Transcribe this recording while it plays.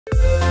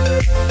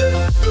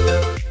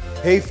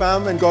Hey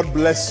fam, and God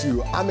bless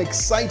you. I'm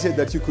excited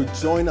that you could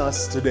join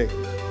us today.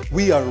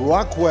 We are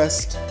Rock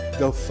West,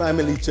 the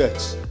family church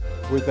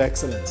with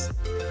excellence.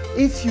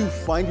 If you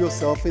find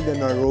yourself in the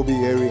Nairobi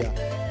area,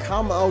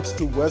 come out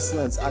to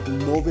Westlands at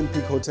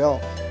Movenpick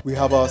Hotel. We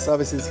have our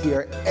services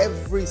here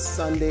every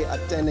Sunday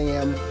at 10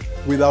 a.m.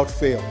 without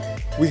fail.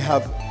 We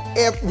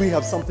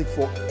have something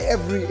for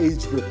every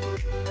age group.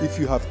 If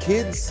you have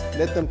kids,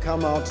 let them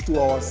come out to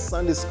our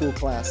Sunday school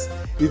class.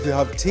 If you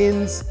have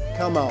teens,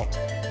 come out.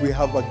 We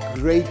have a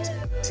great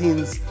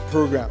teens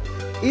program.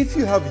 If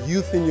you have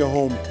youth in your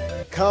home,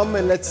 come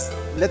and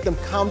let them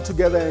come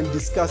together and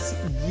discuss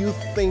youth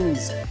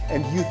things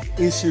and youth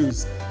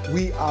issues.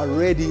 We are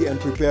ready and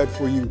prepared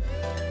for you.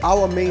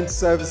 Our main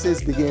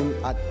services begin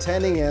at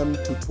 10 a.m.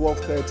 to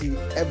 12:30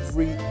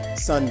 every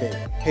Sunday.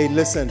 Hey,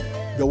 listen,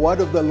 the word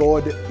of the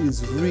Lord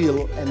is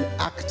real and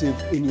active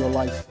in your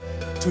life.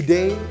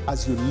 Today,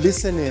 as you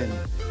listen in,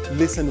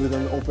 listen with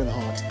an open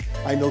heart.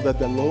 I know that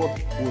the Lord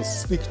will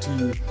speak to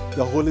you.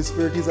 The Holy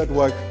Spirit is at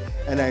work,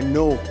 and I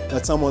know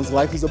that someone's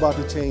life is about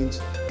to change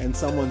and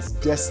someone's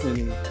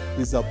destiny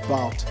is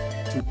about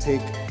to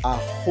take a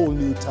whole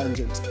new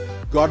tangent.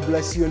 God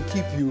bless you and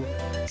keep you.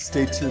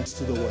 Stay tuned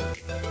to the word.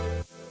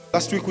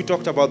 Last week we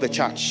talked about the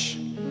church,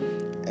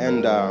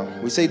 and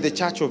we said the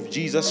Church of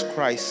Jesus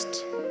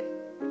Christ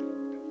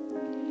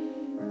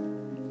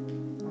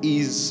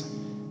is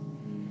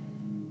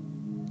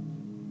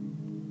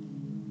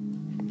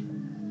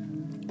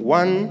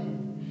one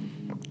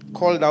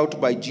called out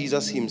by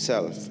Jesus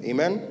himself,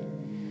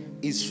 amen,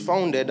 is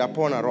founded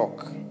upon a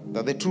rock.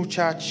 That the true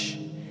church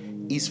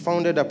is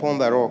founded upon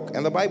the rock.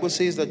 And the Bible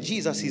says that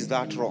Jesus is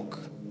that rock.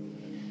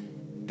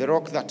 The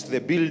rock that the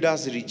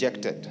builders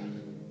rejected.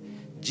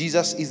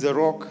 Jesus is the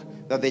rock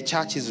that the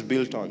church is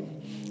built on.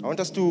 I want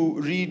us to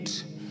read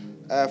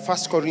 1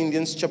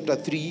 Corinthians chapter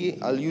 3.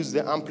 I'll use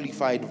the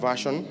Amplified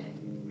Version.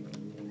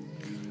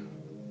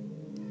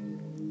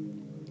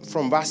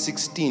 From verse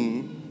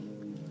 16.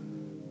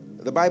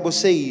 The Bible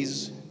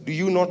says, do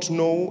you not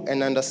know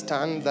and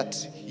understand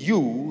that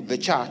you, the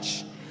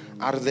church,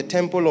 are the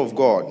temple of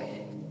God,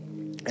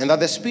 and that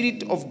the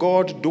Spirit of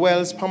God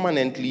dwells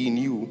permanently in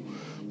you,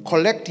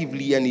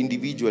 collectively and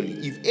individually?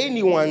 If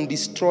anyone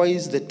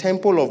destroys the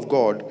temple of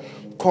God,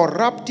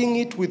 corrupting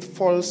it with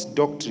false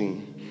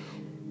doctrine,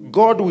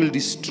 God will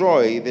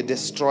destroy the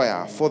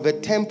destroyer, for the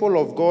temple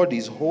of God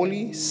is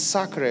holy,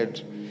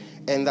 sacred,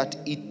 and that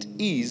it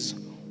is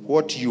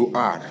what you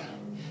are.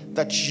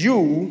 That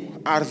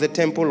you are the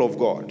temple of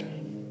God.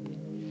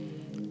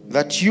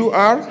 That you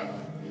are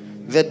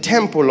the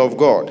temple of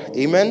God.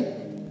 Amen?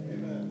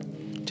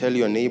 Amen. Tell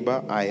your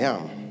neighbor, I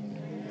am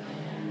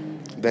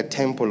the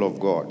temple of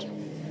God.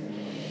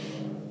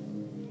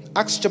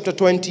 Acts chapter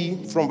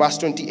 20 from verse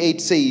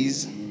 28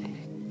 says,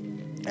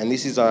 and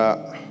this is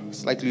a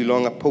slightly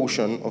longer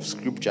portion of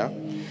scripture,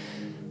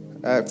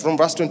 from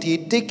verse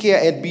 28, take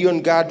care and be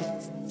on guard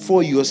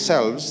for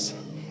yourselves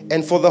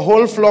and for the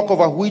whole flock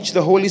over which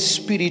the Holy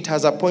Spirit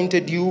has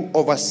appointed you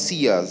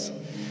overseers,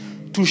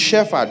 to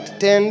shepherd,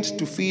 tend,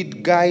 to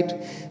feed,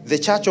 guide the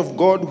church of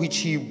God which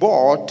he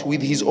bought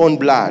with his own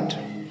blood.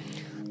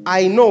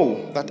 I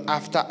know that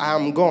after I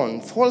am gone,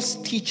 false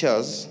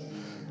teachers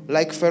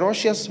like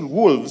ferocious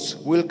wolves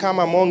will come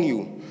among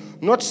you,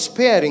 not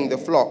sparing the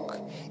flock.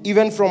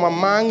 Even from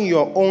among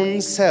your own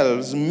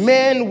selves,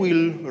 men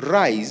will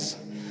rise,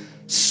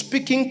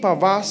 speaking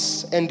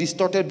perverse and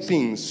distorted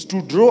things,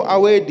 to draw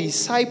away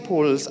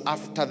disciples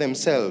after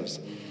themselves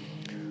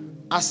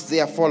as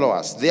their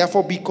followers.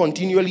 Therefore be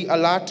continually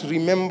alert,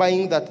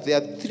 remembering that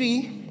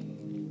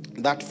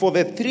for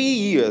the 3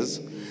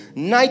 years,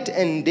 night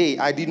and day,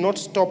 I did not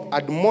stop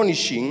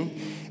admonishing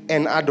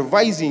and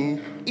advising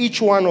each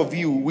one of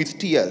you with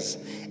tears.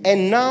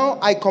 And now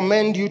I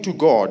commend you to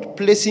God,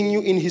 placing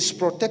you in his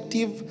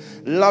protective,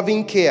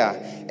 loving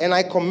care, and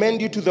I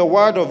commend you to the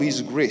word of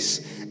his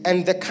grace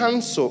and the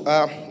counsel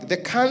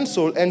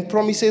and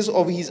promises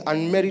of his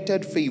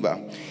unmerited favor.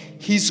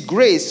 His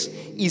grace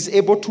is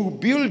able to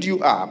build you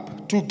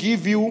up, to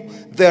give you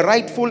the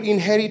rightful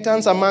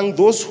inheritance among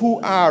those who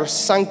are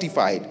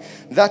sanctified,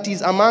 that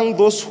is, among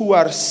those who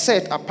are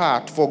set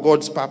apart for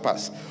God's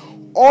purpose.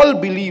 All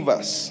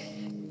believers,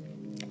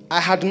 I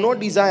had no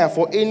desire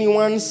for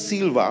anyone's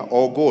silver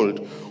or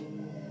gold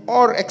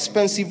or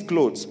expensive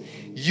clothes.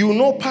 You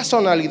know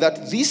personally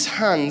that these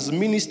hands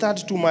ministered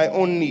to my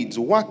own needs,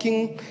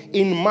 working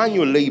in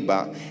manual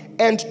labor,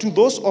 and to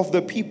those of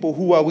the people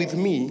who are with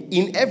me.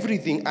 In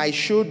everything I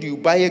showed you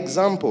by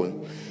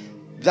example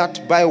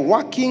that by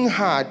working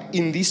hard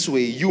in this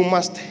way, you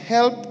must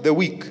help the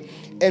weak.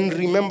 And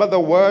remember the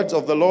words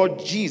of the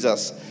Lord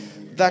Jesus,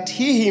 that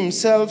he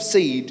himself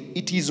said,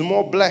 it is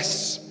more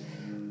blessed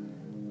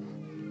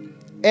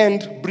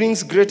and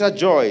brings greater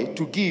joy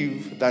to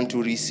give than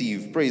to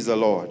receive. Praise the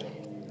Lord.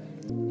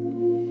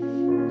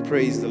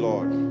 Praise the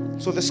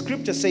Lord. So the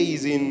scripture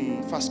says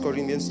in 1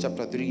 Corinthians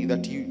chapter 3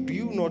 that do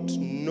you not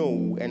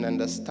know and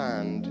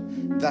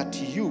understand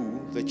that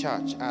you, the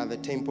church, are the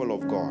temple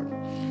of God,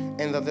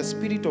 and that the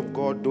Spirit of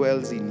God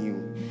dwells in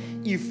you.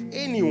 if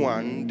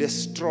anyone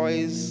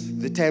destroys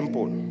the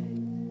temple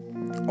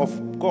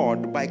of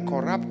God by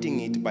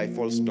corrupting it by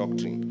false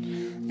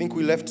doctrine. I think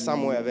we left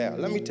somewhere there.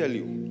 Let me tell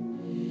you.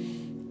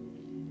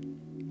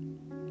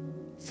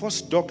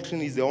 False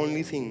doctrine is the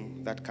only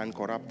thing that can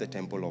corrupt the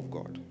temple of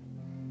God.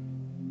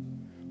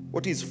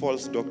 What is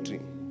false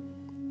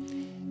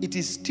doctrine? It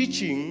is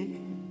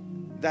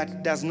teaching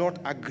that does not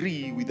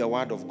agree with the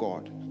word of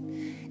God.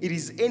 It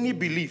is any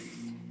belief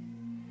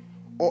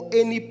or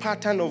any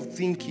pattern of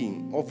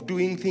thinking, of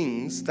doing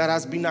things that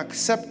has been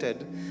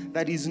accepted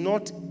that is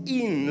not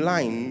in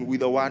line with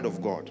the word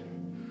of God.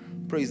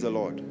 Praise the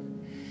Lord.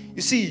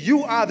 You see,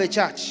 you are the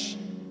church.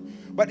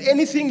 But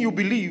anything you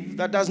believe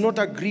that does not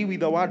agree with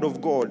the word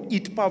of God,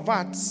 it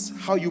perverts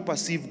how you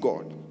perceive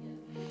God.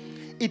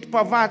 It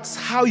perverts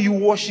how you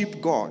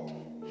worship God.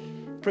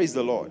 Praise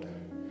the Lord.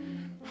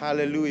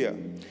 Hallelujah.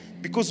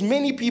 Because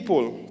many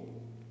people,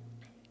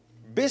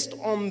 based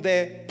on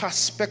their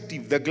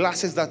perspective, the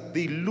glasses that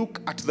they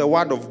look at the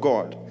word of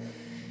God,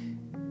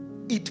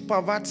 it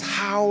perverts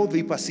how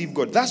they perceive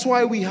God. That's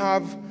why we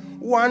have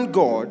one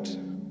God,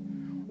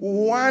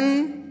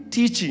 one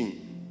teaching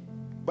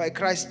by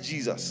Christ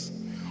Jesus,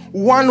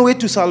 one way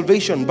to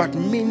salvation, but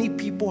many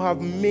people have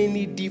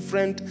many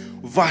different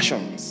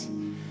versions.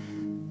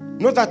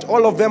 Not that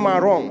all of them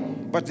are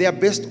wrong, but they are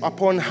based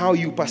upon how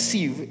you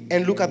perceive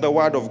and look at the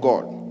word of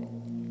God.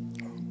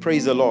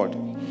 Praise the Lord.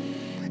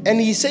 And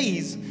he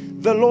says,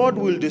 the Lord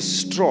will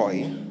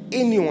destroy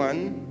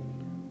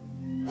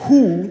anyone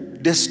who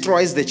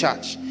destroys the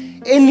church.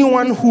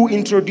 Anyone who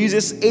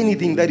introduces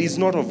anything that is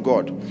not of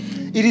God.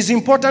 It is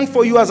important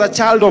for you as a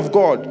child of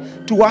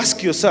God to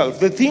ask yourself,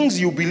 the things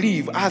you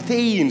believe, are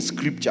they in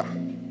Scripture?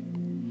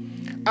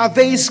 Are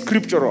they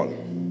scriptural?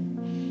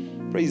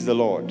 Praise the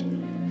Lord.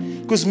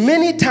 Because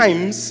many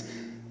times,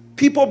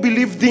 people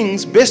believe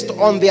things based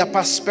on their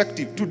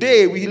perspective.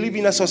 Today, we live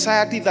in a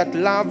society that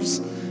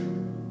loves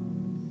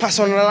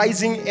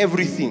personalizing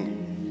everything.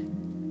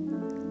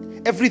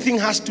 Everything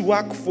has to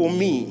work for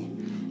me.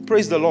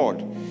 Praise the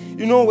Lord.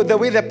 You know, the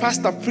way the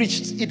pastor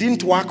preached, it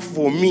didn't work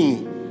for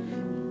me.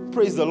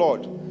 Praise the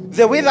Lord.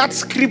 The way that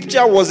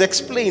scripture was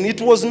explained,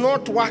 it was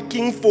not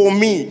working for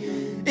me.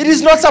 It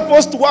is not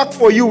supposed to work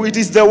for you. It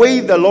is the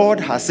way the Lord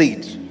has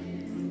said.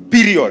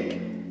 Period.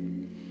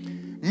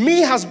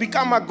 Me has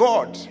become a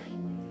god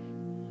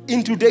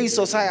in today's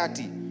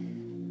society.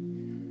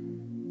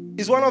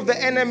 Is one of the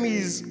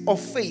enemies of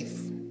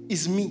faith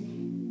is me.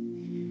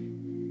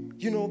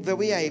 You know, the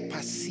way I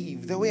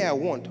perceive, the way I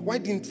want. Why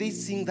didn't they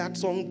sing that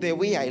song the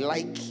way I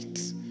like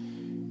it?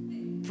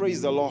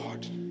 Praise the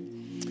Lord.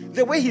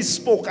 The way he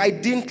spoke, I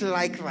didn't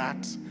like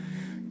that.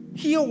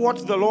 Hear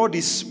what the Lord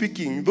is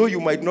speaking, though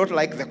you might not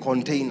like the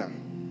container.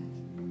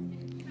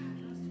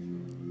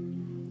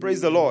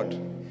 Praise the Lord.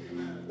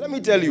 Let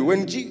me tell you,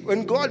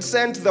 when God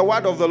sent the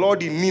word of the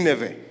Lord in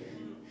Nineveh,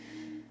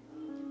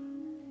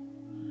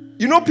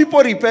 you know,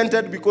 people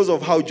repented because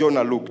of how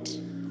Jonah looked.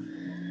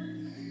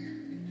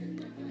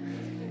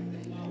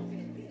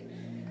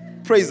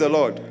 Praise the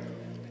Lord.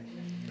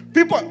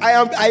 People,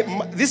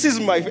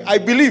 I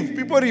believe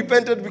people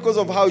repented because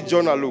of how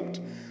Jonah looked.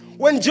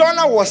 When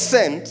Jonah was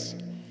sent,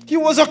 he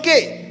was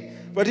okay,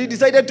 but he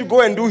decided to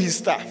go and do his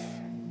stuff.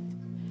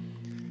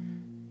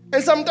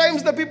 And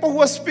sometimes the people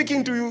who are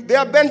speaking to you, they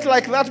are bent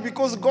like that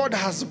because God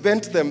has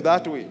bent them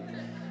that way.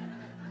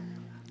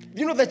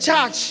 You know, the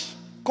church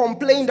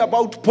complained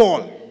about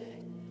Paul.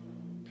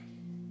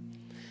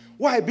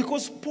 Why?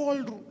 Because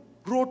Paul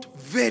wrote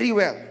very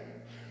well,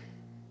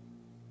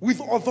 with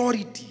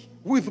authority,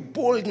 with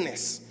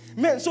boldness.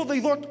 Man, so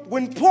they thought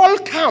when Paul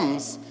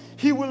comes,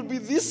 he will be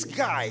this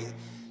guy,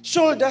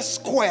 shoulders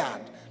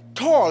squared,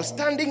 tall,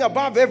 standing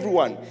above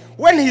everyone.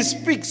 When he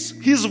speaks,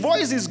 his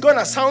voice is going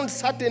to sound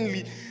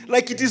certainly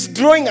like it is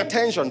drawing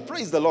attention.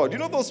 Praise the Lord. You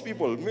know those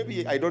people,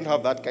 maybe I don't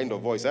have that kind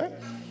of voice, eh?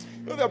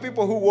 You know, there are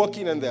people who walk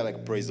in and they're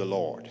like, praise the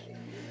Lord.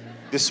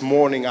 This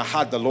morning I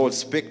heard the Lord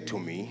speak to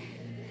me.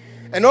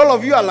 And all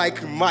of you are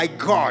like, my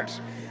God.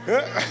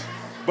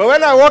 But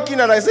when I walk in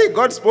and I say,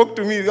 God spoke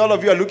to me, all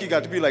of you are looking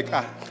at me like,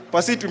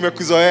 pasi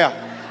tumekuzoea.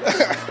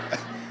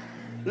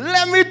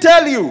 Let me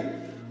tell you,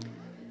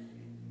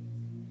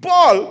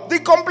 Paul, they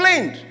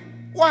complained.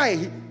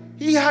 Why?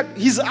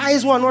 His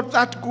eyes were not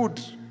that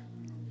good.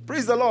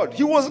 Praise the Lord.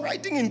 He was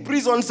writing in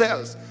prison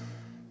cells.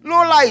 No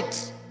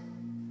light.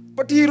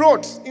 But he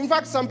wrote. In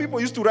fact, some people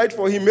used to write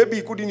for him. Maybe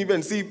he couldn't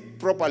even see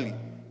properly.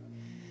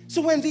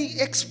 So when they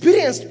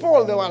experienced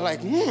Paul, they were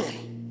like, the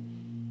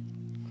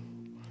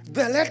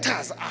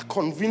letters are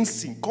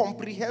convincing,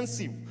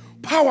 comprehensive,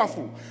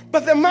 powerful.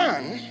 But the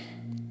man,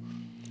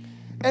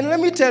 and let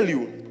me tell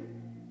you,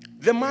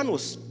 the man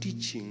was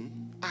teaching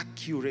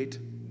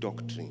accurate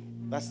doctrine.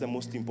 That's the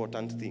most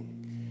important thing.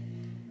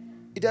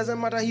 It doesn't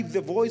matter if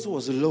the voice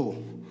was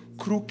low,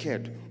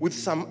 crooked, with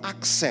some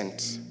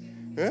accent.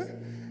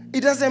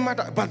 It doesn't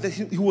matter. But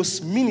he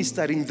was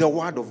ministering the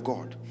word of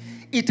God.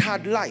 It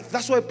had life.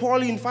 That's why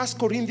Paul in 1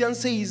 Corinthians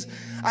says,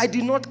 I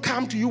did not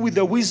come to you with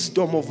the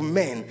wisdom of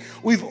men,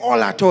 with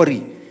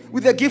oratory,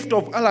 with the gift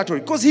of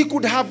oratory because he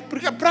could have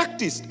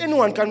practiced.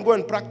 Anyone can go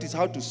and practice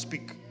how to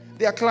speak.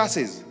 There are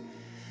classes.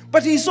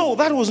 But he saw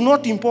that was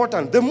not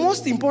important. The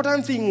most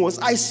important thing was,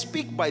 I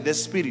speak by the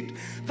Spirit,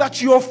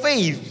 that your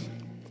faith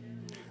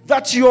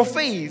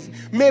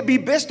may be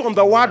based on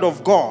the word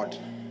of God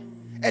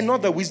and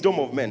not the wisdom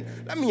of men.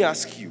 Let me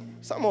ask you,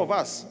 some of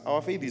us,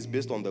 our faith is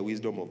based on the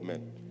wisdom of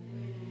men.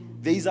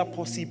 There is a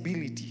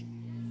possibility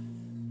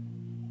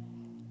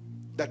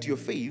that your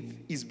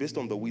faith is based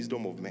on the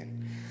wisdom of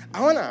men.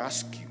 I want to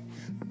ask you,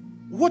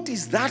 what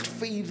is that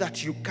faith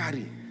that you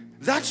carry?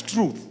 That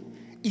truth,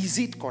 is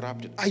it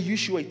corrupted? Are you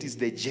sure it is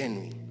the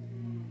genuine,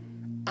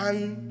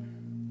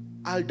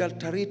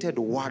 unadulterated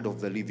word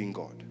of the living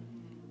God?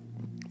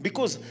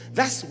 Because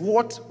that's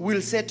what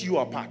will set you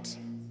apart.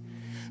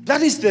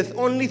 That is the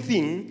only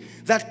thing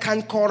that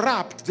can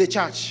corrupt the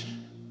church.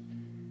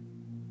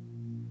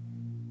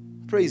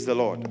 Praise the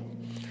Lord.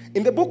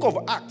 In the book of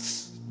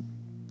Acts,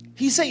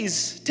 he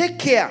says, take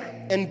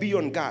care and be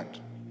on guard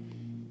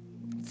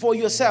for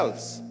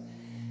yourselves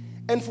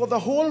and for the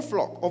whole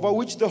flock over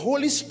which the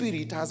Holy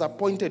Spirit has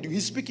appointed you.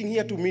 He's speaking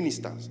here to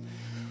ministers.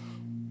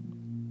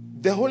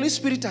 The Holy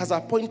Spirit has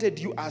appointed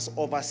you as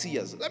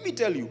overseers. Let me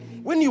tell you,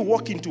 when you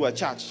walk into a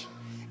church,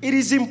 it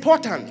is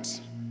important.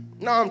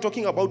 Now I'm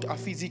talking about a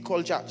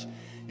physical church.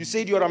 You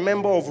said you're a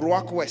member of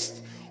Ruach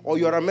West or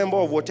you're a member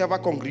of whatever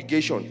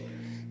congregation.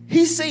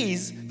 He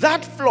says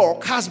that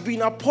flock has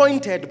been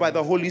appointed by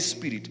the Holy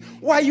Spirit.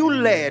 Why are you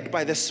led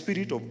by the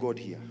Spirit of God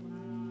here?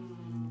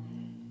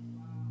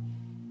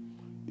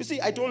 You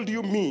see, I told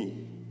you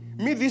me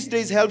these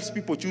days helps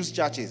people choose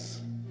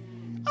churches.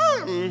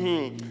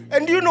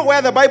 And do you know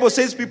where the Bible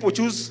says people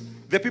choose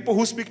the people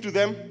who speak to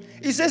them?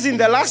 It says in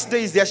the last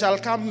days there shall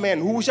come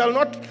men who shall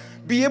not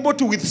be able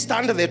to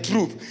withstand the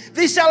truth.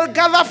 They shall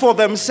gather for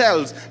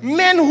themselves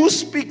men who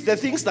speak the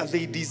things that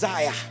they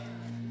desire,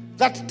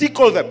 that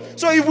tickle them.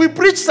 So if we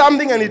preach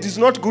something and it is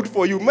not good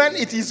for you, man,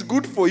 it is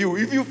good for you.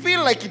 If you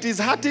feel like it is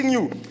hurting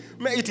you,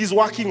 man, it is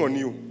working on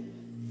you.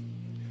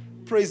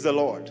 Praise the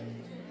Lord.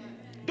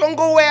 Don't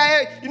go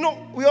where,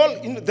 we all,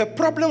 the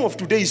problem of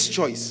today is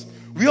choice.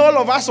 We all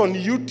of us on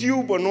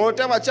YouTube, on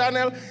whatever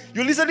channel,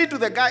 you're listening to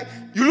the guy,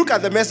 you look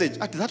at the message.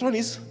 That one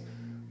is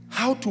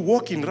how to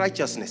walk in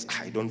righteousness.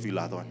 I don't feel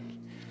that one.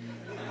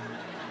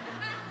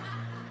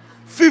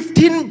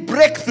 15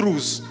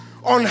 breakthroughs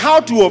on how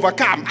to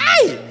overcome.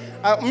 I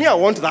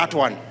want that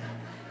one.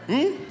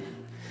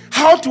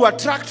 How to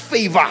attract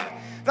favor.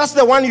 That's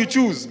the one you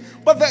choose.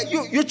 But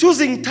you're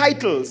choosing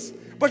titles,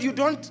 but you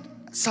don't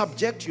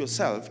subject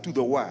yourself to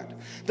the word.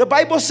 The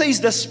Bible says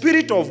the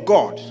Spirit of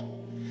God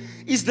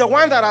is the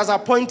one that has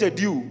appointed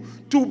you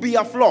to be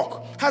a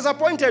flock, has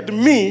appointed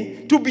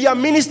me to be a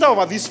minister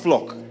over this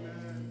flock.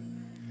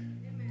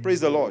 Praise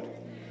the Lord.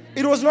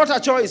 It was not a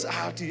choice.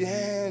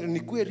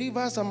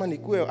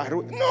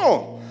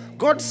 No.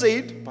 God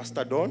said,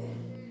 Pastor Don,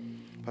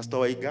 Pastor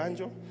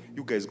Waiganjo,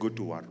 you guys go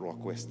to Waiganjo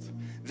West.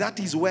 That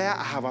is where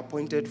I have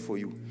appointed for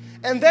you.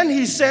 And then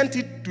he sent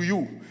it to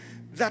you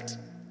that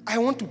I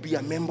want to be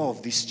a member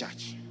of this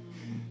church.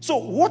 So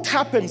what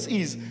happens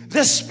is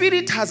the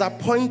Spirit has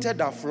appointed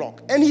a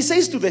flock. And he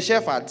says to the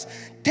shepherds,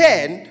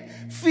 tend,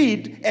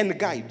 feed, and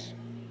guide.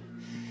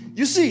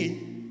 You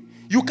see,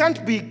 you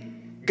can't be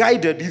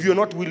guided if you're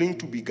not willing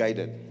to be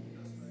guided.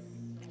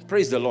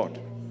 Praise the Lord.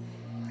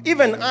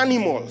 Even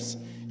animals,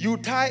 you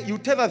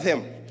tether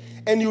them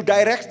and you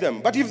direct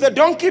them. But if the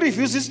donkey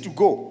refuses to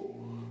go,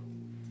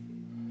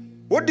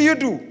 what do you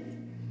do?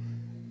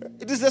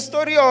 It is the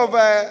story of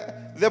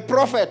the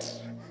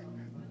prophet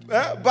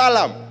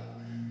Balaam.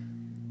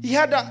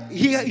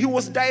 He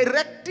was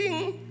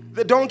directing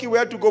the donkey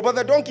where to go, but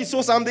the donkey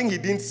saw something he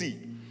didn't see.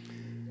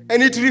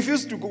 And it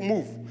refused to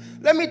move.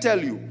 Let me tell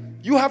you,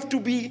 you have to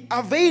be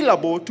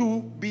available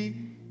to be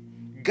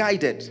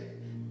guided,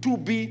 to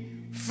be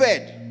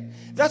fed.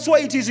 That's why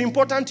it is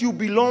important you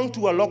belong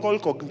to a local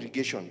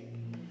congregation.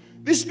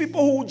 These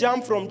people who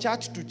jump from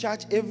church to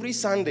church every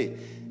Sunday,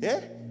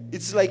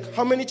 it's like,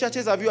 how many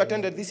churches have you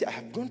attended this year? I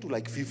have gone to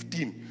like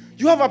 15.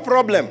 You have a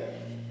problem.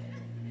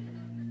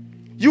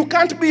 You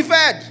can't be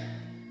fed.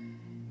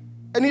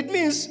 And it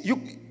means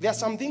there are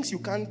some things you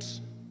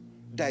can't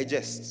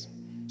digest.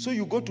 So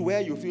you go to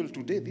where you feel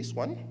today, this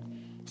one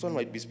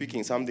might be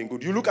speaking something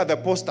good. You look at the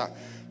poster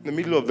in the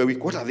middle of the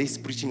week. What are they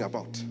preaching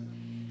about?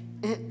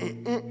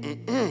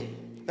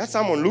 That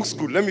someone looks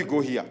good. Let me go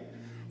here.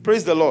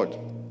 Praise the Lord.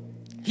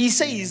 He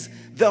says,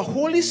 the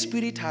Holy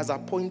Spirit has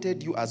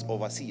appointed you as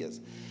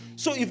overseers.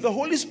 So if the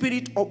Holy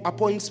Spirit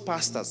appoints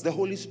pastors, the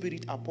Holy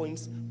Spirit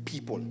appoints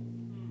people,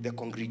 the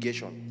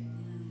congregation.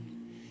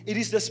 It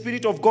is the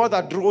Spirit of God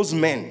that draws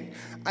men.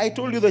 I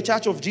told you the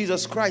Church of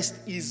Jesus Christ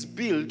is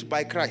built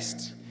by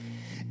Christ.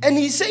 And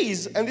he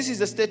says, and this is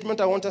the statement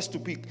I want us to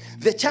pick,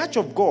 the church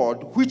of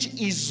God, which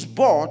is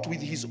bought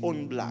with his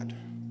own blood.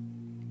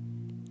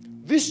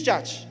 This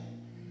church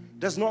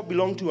does not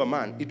belong to a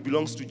man. It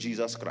belongs to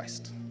Jesus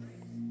Christ.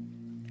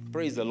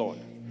 Praise the Lord.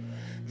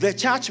 The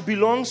church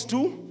belongs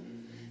to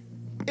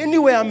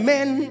anywhere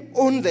men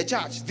own the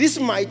church. This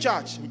is my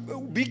church.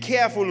 Be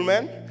careful,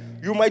 man.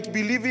 you might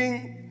be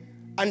living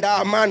under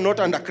a man, not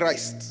under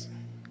Christ.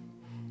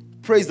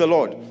 Praise the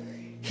Lord.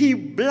 He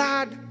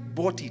blood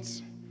bought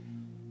it.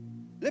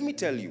 Let me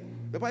tell you,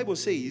 the Bible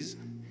says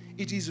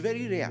it is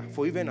very rare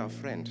for even a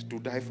friend to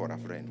die for a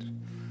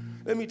friend.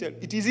 Let me tell you,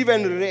 it is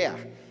even rare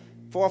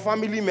for a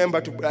family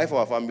member to die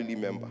for a family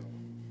member.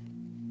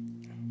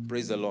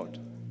 Praise the Lord.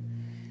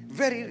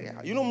 Very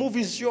rare. You know,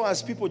 movies show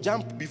us people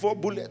jump before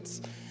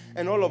bullets,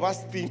 and all of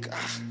us think,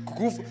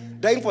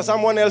 dying for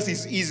someone else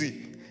is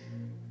easy.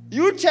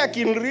 You check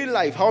in real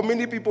life how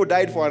many people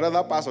died for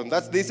another person.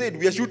 They said,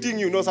 we are shooting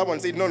you. No, someone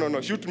said,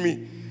 no, shoot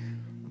me.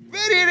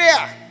 Very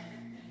rare.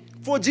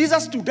 For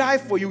Jesus to die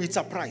for you, it's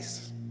a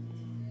price.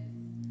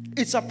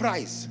 It's a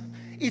price.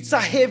 It's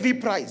a heavy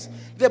price.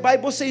 The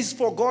Bible says,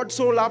 for God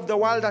so loved the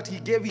world that he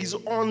gave his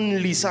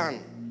only son.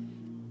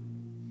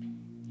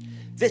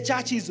 The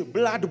church is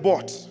blood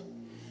bought.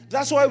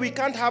 That's why we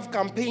can't have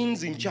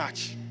campaigns in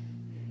church.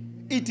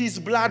 It is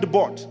blood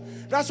bought.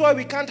 That's why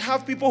we can't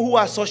have people who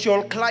are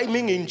social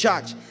climbing in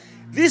church.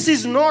 This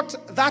is not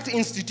that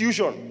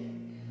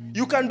institution.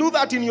 You can do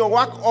that in your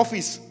work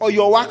office or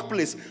your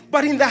workplace.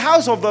 But in the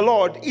house of the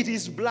Lord, it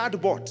is blood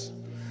bought,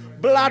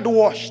 blood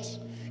washed.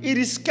 It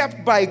is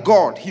kept by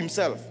God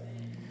himself.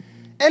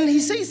 And he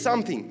says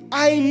something.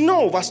 I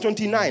know, verse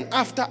 29,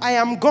 after I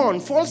am gone,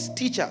 false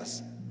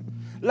teachers,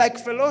 like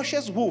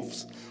ferocious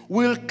wolves,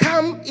 will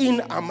come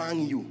in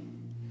among you.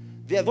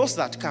 There are those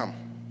that come.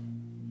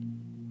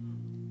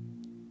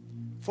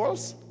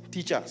 False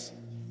teachers.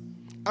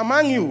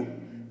 Among you,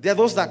 there are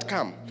those that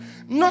come,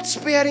 not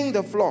sparing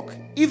the flock.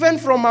 Even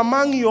from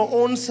among your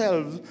own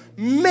selves,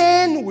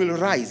 men will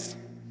rise,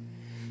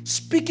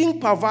 speaking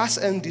perverse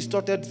and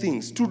distorted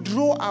things, to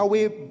draw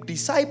away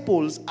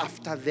disciples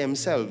after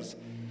themselves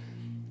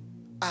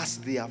as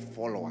their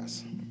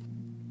followers.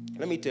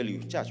 Let me tell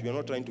you, church, we are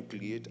not trying to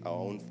create our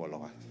own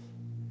followers.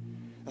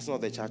 That's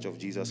not the church of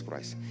Jesus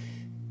Christ.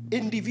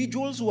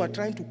 Individuals who are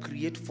trying to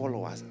create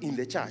followers in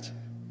the church,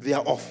 they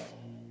are off.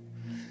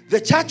 The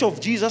church of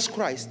Jesus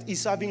Christ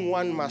is serving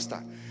one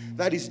master.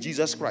 That is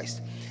Jesus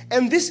Christ.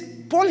 And this,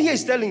 Paul here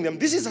is telling them,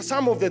 this is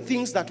some of the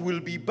things that will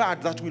be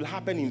bad that will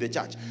happen in the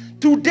church.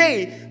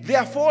 Today, there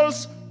are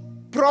false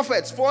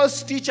prophets,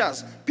 false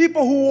teachers,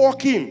 people who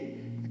walk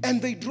in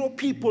and they draw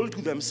people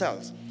to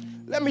themselves.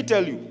 Let me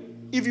tell you,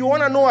 if you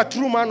want to know a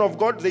true man of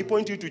God, they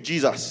point you to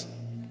Jesus,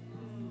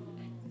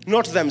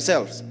 not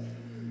themselves.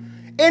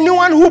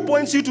 Anyone who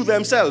points you to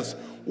themselves,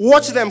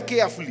 watch them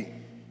carefully.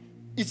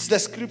 It's the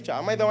scripture.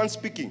 Am I the one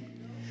speaking?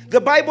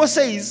 The Bible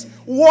says,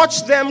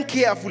 watch them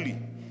carefully.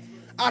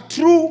 A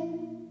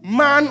true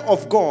man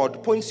of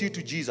God points you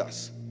to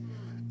Jesus.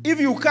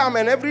 If you come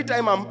and every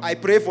time I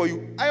pray for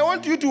you, I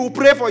want you to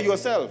pray for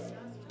yourself.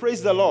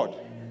 Praise the Lord.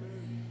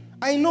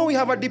 I know we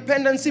have a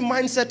dependency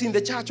mindset in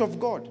the church of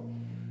God.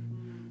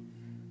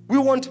 We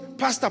want,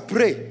 Pastor,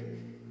 pray.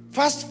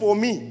 Fast for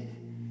me.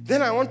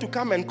 Then I want to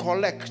come and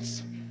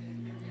collect.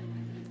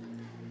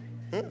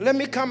 Let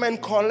me come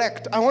and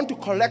collect. I want to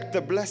collect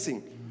the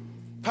blessing.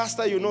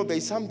 Pastor, you know, there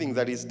is something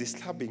that is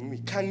disturbing me.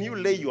 Can you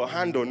lay your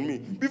hand on me?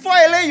 Before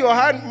I lay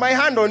my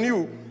hand on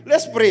you,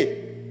 let's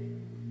pray.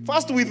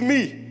 Fast with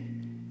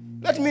me.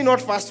 Let me not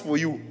fast for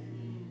you.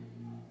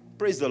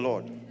 Praise the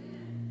Lord.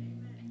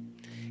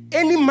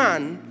 Any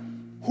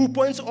man who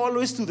points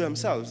always to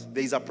themselves,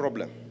 there is a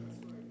problem.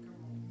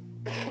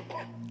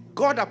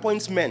 God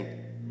appoints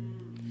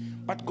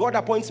men, but God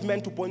appoints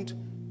men to point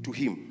to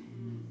him.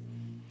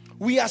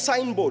 We are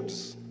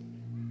signboards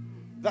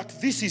that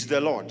this is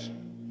the Lord.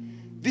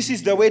 This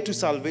is the way to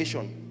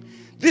salvation.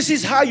 This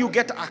is how you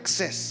get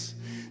access.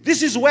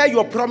 This is where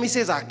your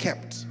promises are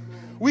kept.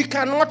 We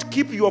cannot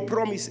keep your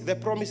promise, the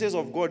promises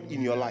of God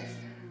in your life.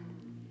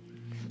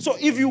 So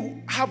if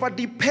you have a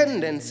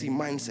dependency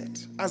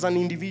mindset as an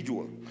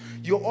individual,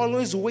 you're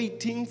always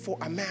waiting for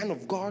a man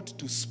of God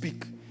to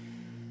speak.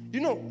 You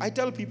know, I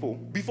tell people,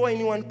 before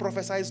anyone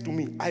prophesies to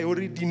me, I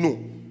already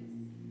know.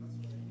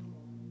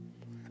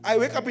 I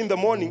wake up in the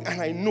morning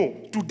and I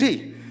know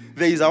today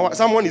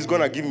someone is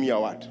going to give me a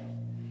word.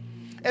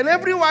 And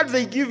every word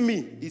they give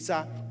me is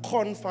a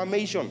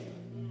confirmation.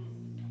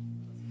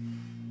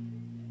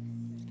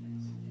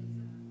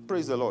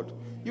 Praise the Lord.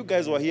 You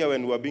guys were here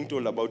when we were being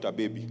told about a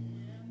baby.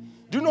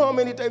 Do you know how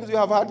many times we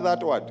have heard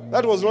that word?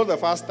 That was not the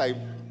first time.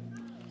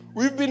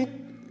 We've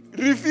been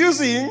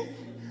refusing.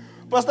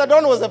 Pastor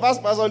Don was the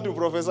first person to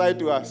prophesy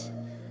to us.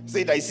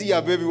 Said, I see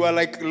a baby. We're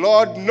like,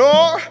 Lord,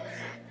 no.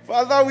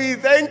 Father, we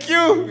thank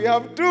you. We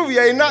have two. We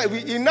are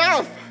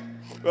enough.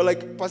 We're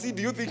like, Pastor,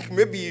 do you think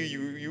maybe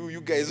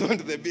you guys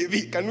want the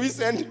baby? Can we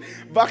send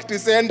back to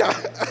sender?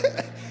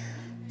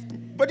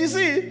 But you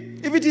see,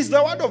 if it is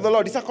the word of the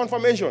Lord, it's a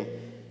confirmation.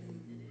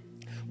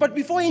 But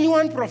before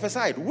anyone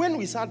prophesied, when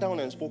we sat down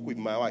and spoke with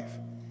my wife,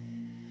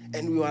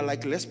 and we were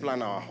like, let's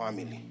plan our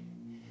family,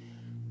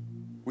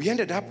 we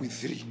ended up with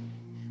 3.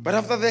 But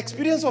after the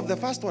experience of the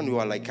first one, we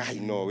were like, I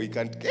know, we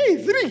can't.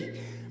 Hey, 3.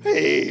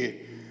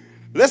 Hey,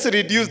 let's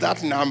reduce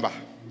that number.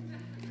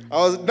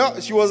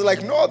 She was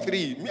like, no,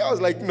 3. Me, I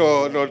was like,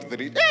 no, not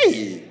 3.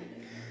 Hey.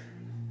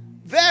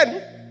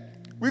 Then,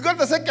 We got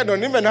the second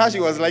one. Even her, she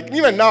was like,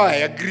 even now I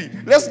agree.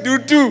 Let's do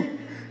 2.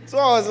 So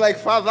I was like,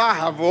 Father, I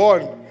have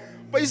won.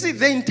 But you see,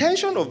 the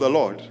intention of the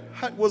Lord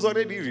was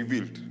already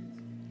revealed.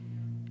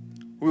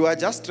 We were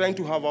just trying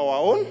to have our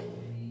own.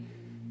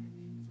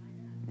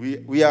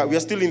 We are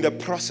still in the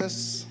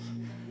process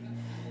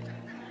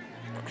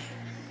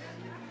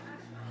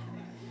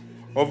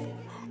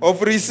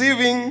of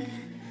receiving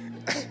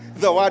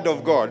the word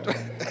of God.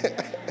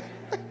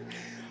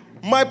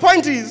 My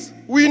point is,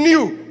 we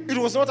knew it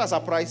was not a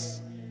surprise.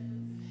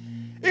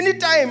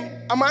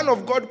 Anytime a man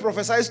of God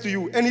prophesies to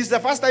you, and it's the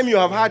first time you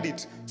have heard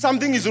it,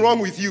 something is wrong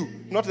with you,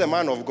 not the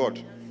man of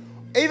God.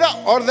 Either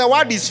or the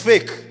word is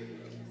fake.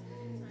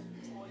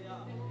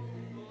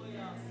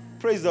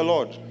 Praise the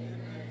Lord.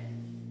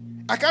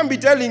 I can't be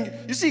telling,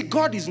 you see,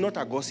 God is not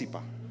a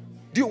gossiper.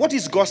 What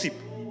is gossip?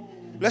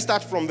 Let's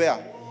start from there.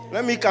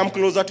 Let me come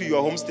closer to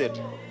your homestead.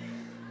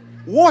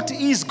 What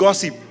is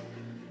gossip?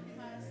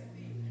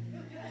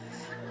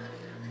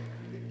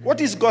 What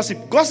is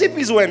gossip? Gossip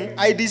is when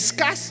I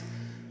discuss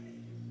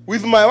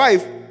with my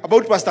wife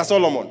about Pastor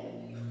Solomon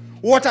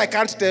what I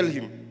can't tell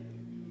him,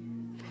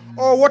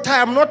 or what I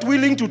am not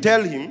willing to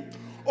tell him,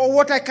 or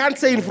what I can't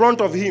say in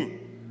front of him.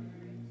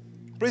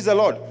 Praise the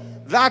Lord.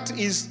 That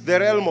is the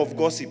realm of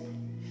gossip.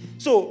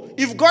 So,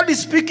 if God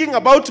is speaking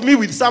about me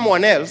with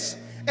someone else,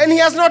 and he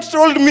has not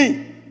told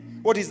me,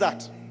 what is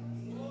that?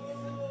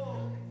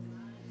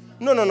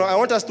 No. I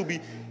want us to be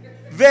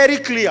very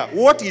clear.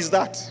 What is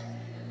that?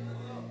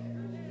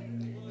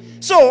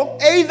 So,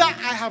 either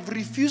I have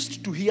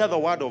refused to hear the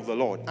word of the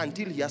Lord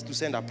until he has to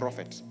send a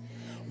prophet.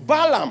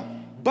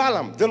 Balaam,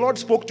 the Lord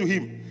spoke to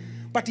him,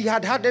 but he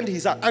had hardened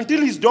his heart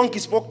until his donkey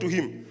spoke to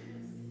him.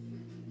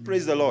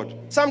 Praise the Lord.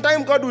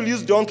 Sometimes God will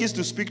use donkeys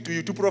to speak to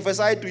you, to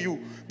prophesy to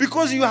you,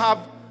 because you have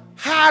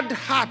hard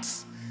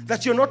hearts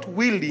that you're not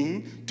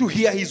willing to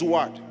hear his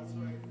word.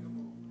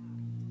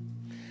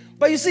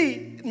 But you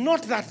see,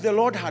 not that the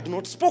Lord had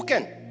not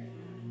spoken.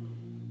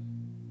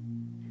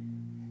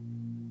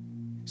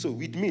 So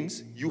it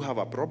means you have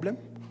a problem,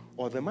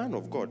 or the man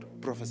of God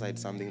prophesied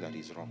something that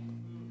is wrong.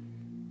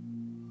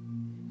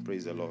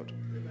 Praise the Lord.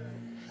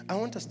 I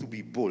want us to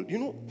be bold. You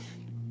know,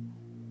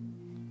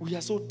 we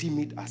are so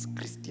timid as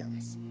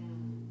Christians.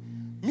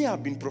 Me,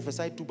 I've been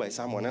prophesied to by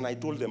someone, and I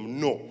told them,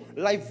 no.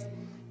 Life,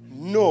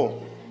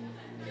 no.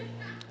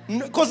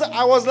 Because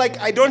I was like,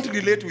 I don't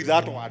relate with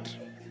that word.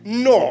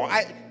 No.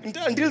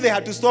 Until they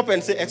had to stop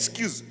and say,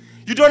 excuse,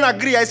 you don't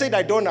agree? I said,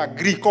 I don't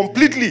agree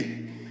completely.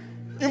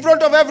 In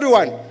front of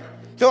everyone.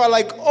 They were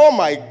like, oh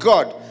my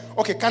God.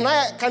 Okay,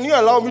 can you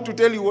allow me to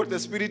tell you what the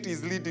Spirit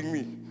is leading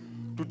me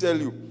to tell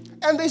you?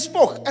 And they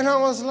spoke. And I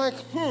was like,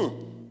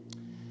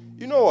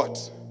 you know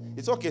what?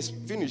 It's okay,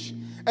 finish.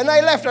 And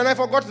I left and I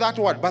forgot that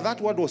word. But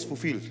that word was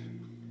fulfilled.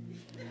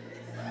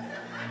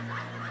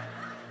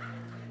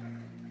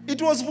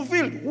 It was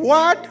fulfilled.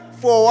 Word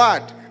for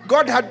word.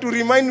 God had to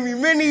remind me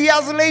many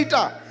years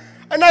later.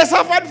 And I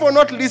suffered for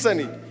not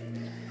listening.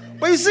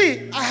 But you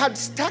see, I had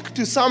stuck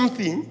to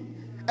something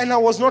and I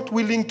was not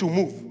willing to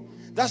move.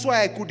 That's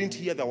why I couldn't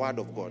hear the word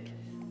of God.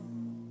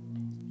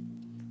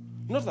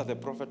 Not that the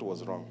prophet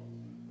was wrong.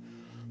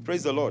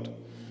 Praise the Lord.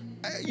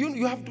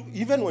 You have to,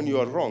 even when you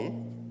are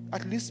wrong,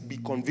 at least be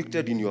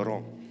convicted in your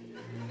wrong.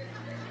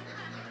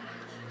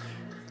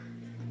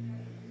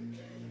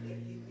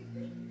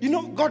 You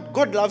know,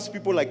 God loves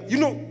people like, you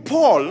know,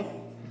 Paul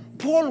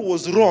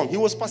was wrong. He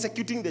was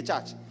persecuting the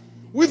church.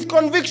 With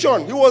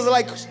conviction, he was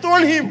like,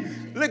 stone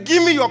him. Like,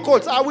 give me your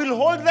coats. I will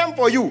hold them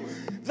for you.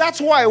 That's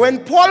why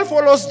when Paul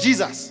follows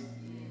Jesus,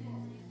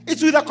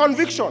 it's with a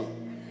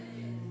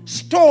conviction.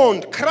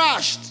 Stoned,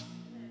 crushed.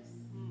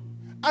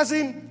 As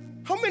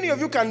in, how many of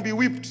you can be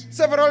whipped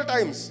several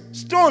times,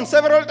 stoned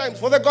several times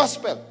for the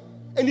gospel,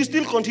 and you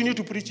still continue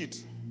to preach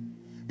it?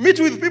 Meet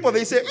with people,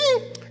 they say,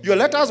 your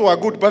letters were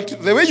good, but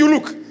the way you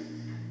look,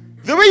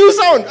 the way you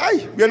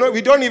sound,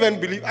 we don't even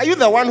believe. Are you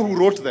the one who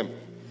wrote them?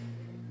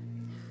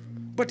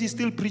 But he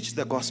still preached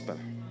the gospel.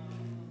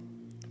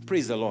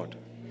 Praise the Lord.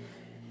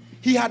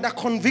 He had a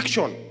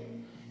conviction.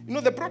 You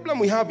know, the problem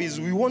we have is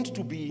we want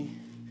to be,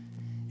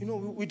 you know,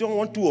 we don't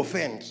want to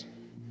offend.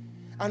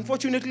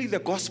 Unfortunately, the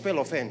gospel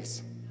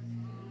offends.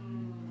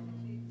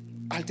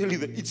 I'll tell you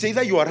that it's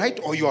either you are right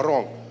or you are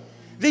wrong.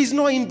 There is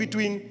no in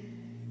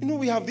between. You know,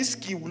 we have this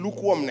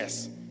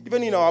lukewarmness.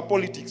 Even in our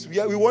politics,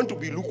 we want to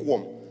be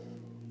lukewarm.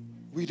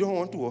 We don't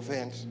want to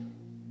offend.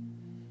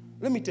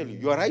 Let me tell you,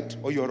 you are right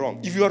or you are wrong.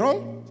 If you are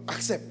wrong,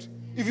 accept.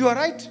 If you are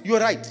right, you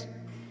are right.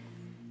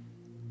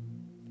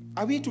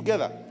 Are we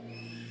together?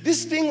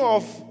 This thing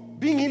of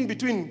being in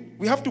between,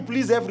 we have to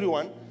please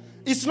everyone,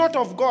 it's not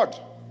of God.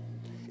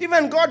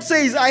 Even God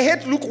says, I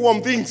hate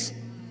lukewarm things.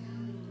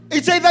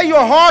 It's either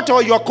you're hot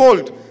or you're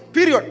cold.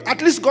 Period.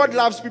 At least God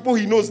loves people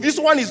he knows. This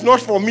one is not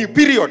for me.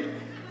 Period.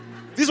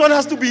 This one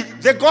has to be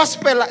the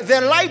gospel. The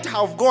light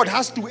of God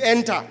has to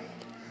enter.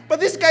 But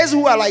these guys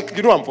who are like,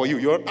 you know I'm for you.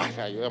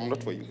 I'm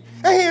not for you.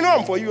 Hey, you know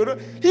I'm for you.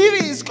 He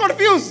is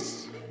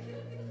confused.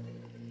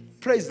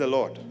 Praise the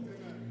Lord.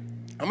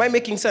 Am I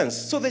making sense?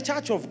 So the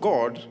church of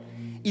God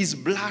is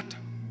blood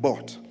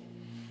bought.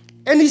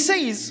 And he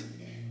says,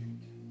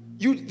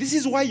 this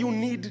is why you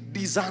need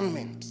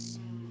discernment.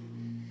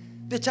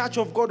 The church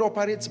of God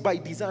operates by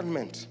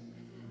discernment.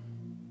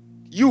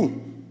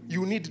 You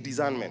need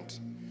discernment.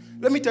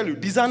 Let me tell you,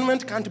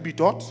 discernment can't be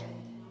taught.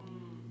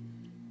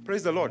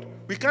 Praise the Lord.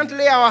 We can't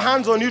lay our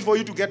hands on you for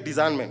you to get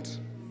discernment.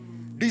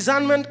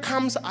 Discernment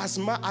comes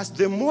as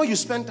the more you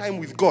spend time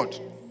with God.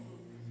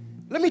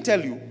 Let me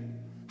tell you,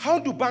 how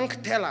do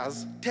bank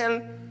tellers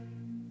tell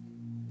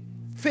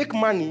fake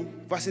money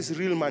versus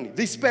real money?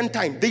 They spend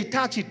time, they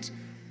touch it.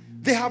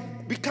 They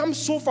have become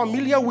so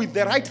familiar with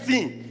the right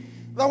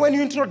thing that when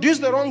you introduce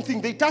the wrong thing,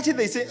 they touch it,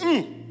 they say,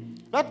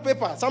 that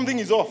paper, something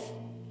is off.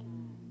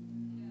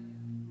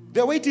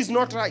 The weight is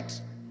not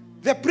right.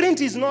 The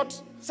print is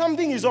not,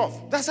 something is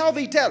off. That's how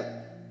they tell.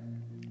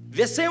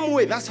 The same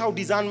way, that's how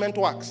discernment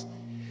works.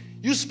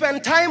 You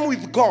spend time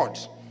with God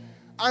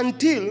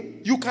until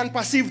you can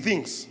perceive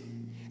things.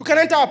 You can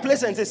enter a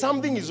place and say,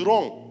 something is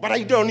wrong, but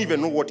I don't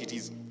even know what it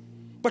is.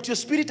 But your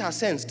spirit has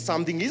sensed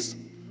something is.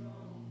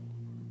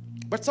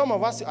 But some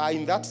of us are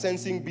in that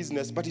sensing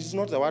business, but it's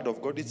not the word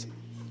of God.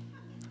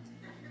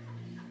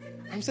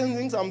 I'm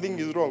sensing something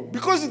is wrong.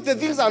 Because the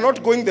things are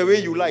not going the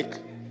way you like.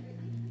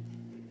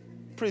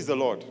 Praise the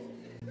Lord.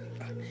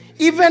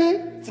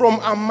 Even from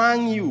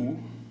among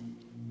you,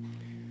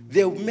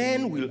 the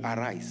men will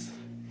arise,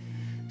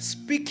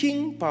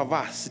 speaking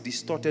perverse,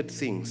 distorted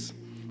things,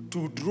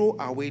 to draw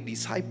away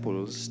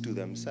disciples to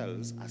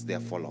themselves as their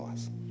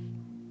followers.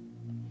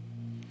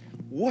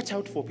 Watch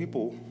out for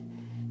people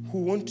who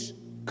won't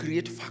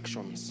create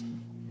factions.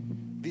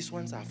 These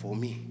ones are for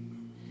me.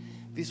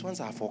 These ones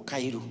are for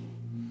Cairo.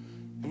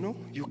 You know,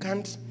 you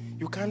can't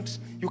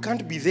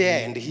be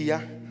there and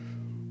here.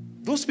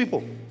 Those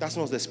people, that's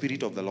not the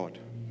Spirit of the Lord.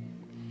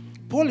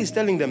 Paul is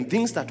telling them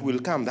things that will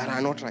come that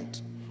are not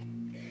right.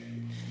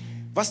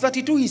 Verse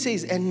 32, he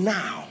says, and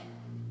now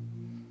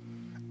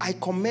I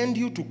commend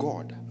you to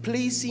God,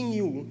 placing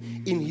you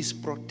in his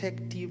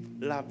protective,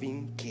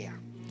 loving care.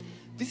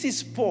 This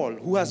is Paul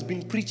who has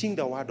been preaching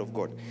the word of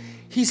God.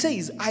 He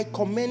says, I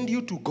commend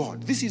you to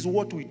God. This is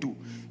what we do.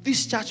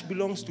 This church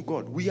belongs to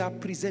God. We are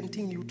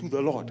presenting you to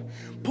the Lord.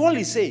 Paul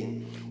is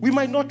saying, we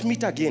might not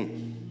meet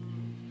again.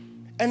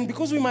 And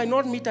because we might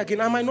not meet again,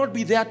 I might not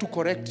be there to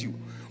correct you.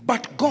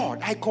 But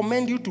God, I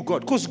commend you to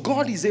God, because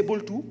God is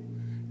able to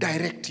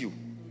direct you.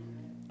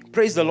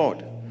 Praise the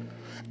Lord.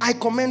 I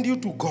commend you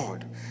to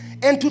God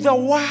and to the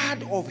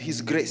word of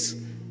his grace.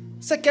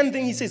 Second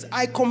thing he says,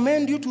 I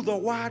commend you to the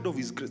word of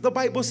his grace. The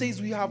Bible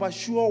says we have a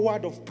sure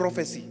word of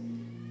prophecy.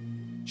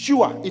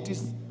 Sure, it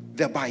is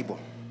the Bible.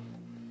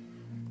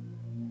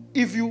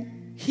 If you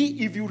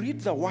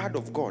read the word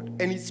of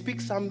God and it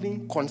speaks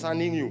something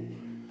concerning you,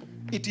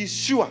 it is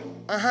sure,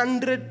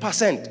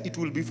 100% it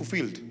will be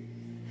fulfilled.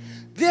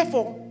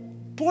 Therefore,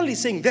 Paul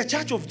is saying the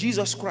church of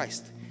Jesus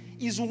Christ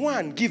is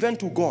one, given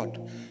to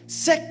God.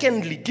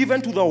 Secondly,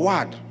 given to the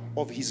word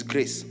of his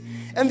grace.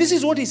 And this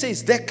is what he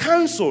says, the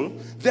counsel,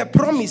 the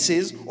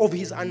promises of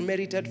his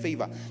unmerited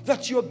favor.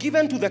 That you're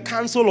given to the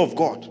counsel of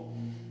God.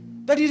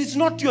 That it is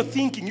not your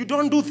thinking. You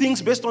don't do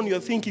things based on your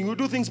thinking. You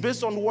do things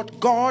based on what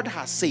God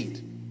has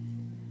said.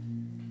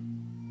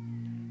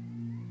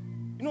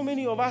 You know,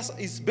 many of us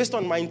is based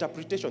on my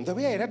interpretation. The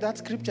way I read that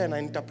scripture and I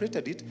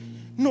interpreted it,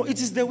 no,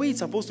 it is the way it's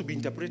supposed to be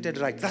interpreted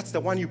right. That's the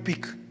one you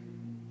pick.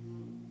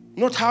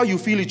 Not how you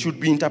feel it should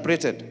be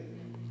interpreted.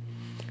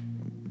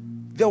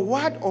 The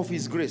word of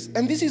his grace.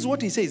 And this is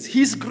what he says.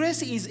 His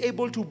grace is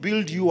able to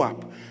build you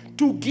up,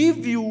 to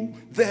give you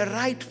the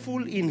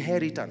rightful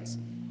inheritance.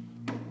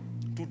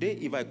 Today,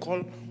 if I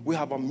call, we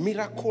have a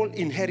miracle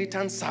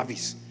inheritance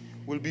service.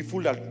 We'll be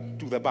full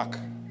to the back.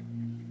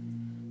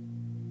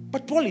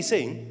 But Paul is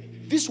saying,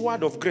 this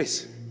word of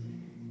grace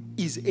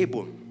is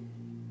able.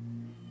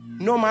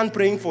 No man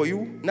praying for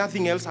you,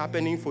 nothing else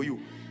happening for you.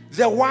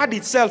 The word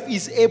itself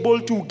is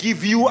able to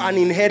give you an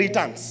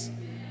inheritance.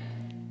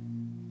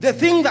 The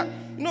thing that,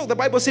 you know, the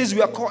Bible says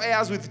we are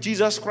co-heirs with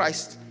Jesus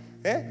Christ.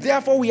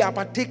 Therefore, we are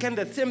partaking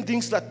the same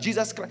things that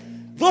Jesus Christ.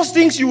 Those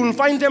things you will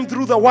find them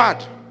through the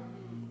word.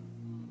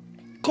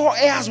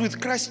 Co-heirs with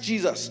Christ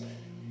Jesus.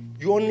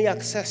 You only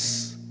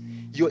access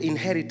your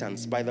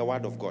inheritance by the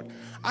word of God.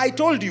 I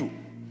told you,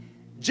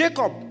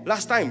 Jacob,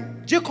 last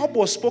time, Jacob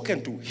was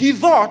spoken to. He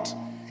thought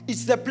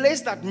it's the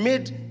place that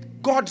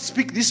made God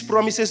speak these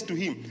promises to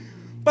him.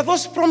 But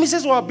those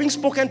promises were being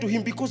spoken to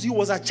him because he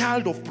was a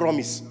child of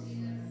promise.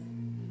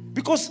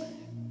 Because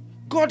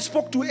God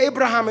spoke to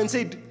Abraham and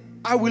said,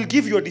 I will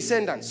give your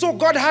descendants. So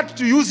God had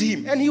to use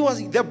him, and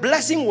the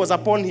blessing was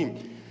upon him.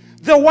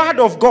 The word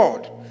of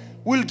God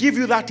will give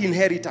you that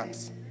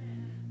inheritance.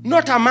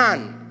 Not a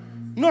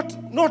man,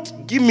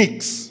 not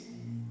gimmicks,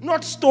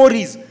 not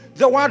stories,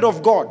 the word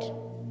of God.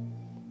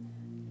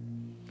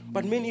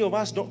 But many of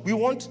us don't. We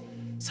want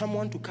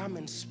someone to come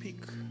and speak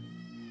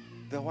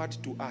the word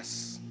to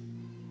us.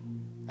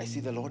 I see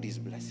the Lord is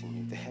blessing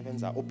you. The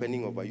heavens are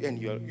opening over you,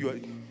 and you're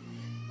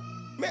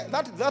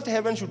that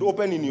heaven should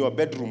open in your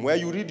bedroom where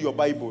you read your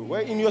Bible,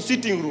 where in your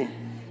sitting room.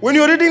 When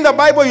you're reading the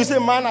Bible, you say,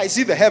 man, I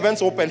see the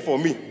heavens open for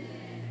me.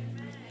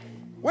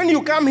 When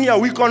you come here,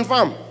 we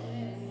confirm.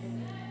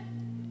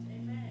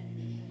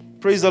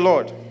 Praise the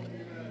Lord.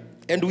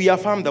 And we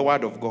affirm the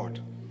word of God.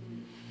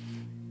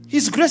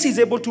 His grace is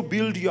able to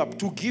build you up,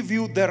 to give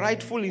you the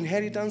rightful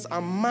inheritance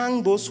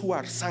among those who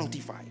are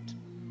sanctified.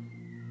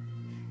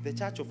 The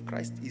church of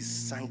Christ is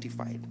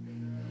sanctified,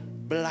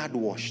 blood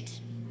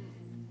washed.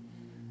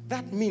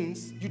 That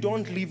means you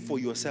don't live for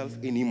yourself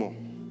anymore.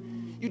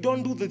 You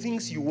don't do the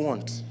things you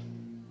want.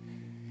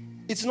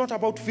 It's not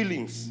about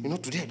feelings.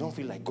 Today I don't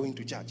feel like going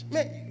to church.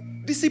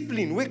 Man,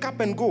 discipline, wake up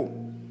and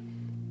go.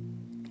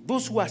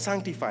 Those who are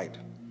sanctified,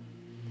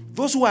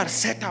 those who are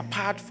set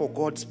apart for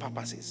God's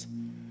purposes.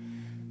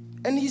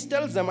 And he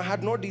tells them, I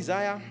had no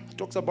desire. He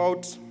talks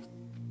about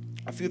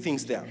a few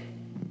things there.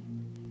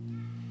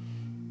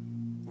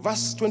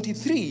 Verse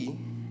 23,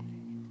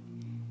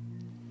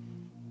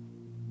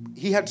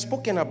 he had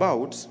spoken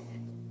about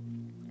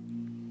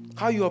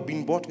how you have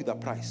been bought with a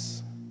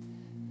price,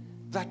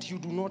 that you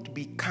do not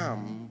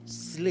become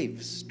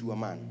slaves to a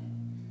man.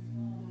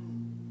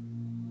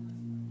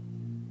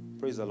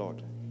 Praise the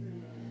Lord.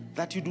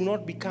 That you do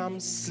not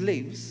become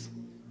slaves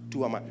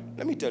to a man.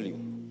 Let me tell you,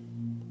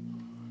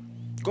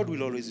 God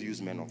will always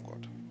use men of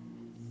God.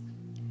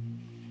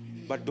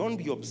 But don't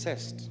be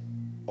obsessed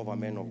over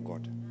men of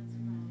God.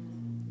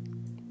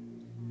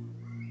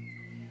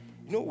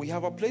 We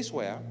have a place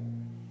where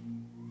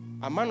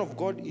a man of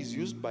God is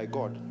used by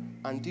God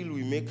until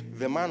we make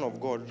the man of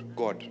God,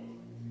 God.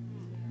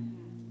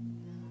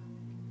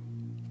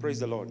 Praise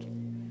the Lord.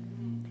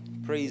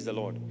 Praise the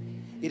Lord.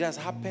 It has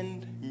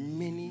happened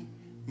many,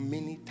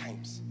 many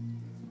times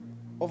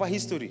over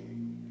history.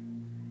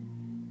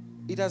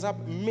 It has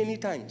happened many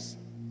times.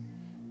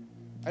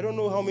 I don't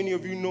know how many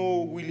of you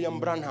know William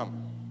Branham.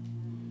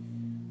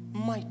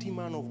 Mighty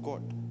man of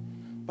God.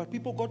 But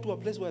people got to a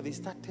place where they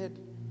started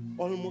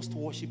almost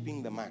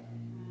worshiping the man.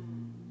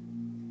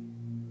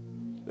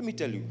 Let me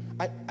tell you,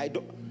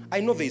 I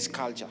know there is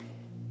culture.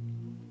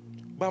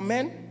 But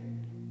men,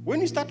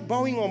 when you start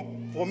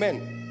bowing for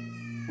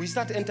men, we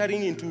start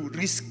entering into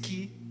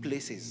risky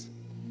places.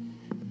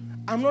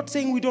 I'm not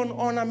saying we don't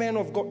honor men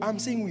of God. I'm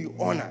saying we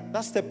honor.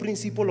 That's the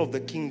principle of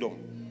the kingdom.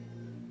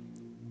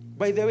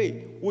 By the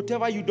way,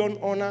 whatever you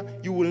don't honor,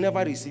 you will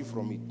never receive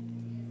from it.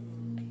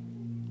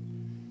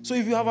 So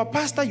if you have a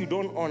pastor you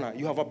don't honor,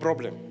 you have a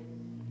problem.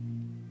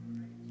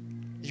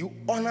 You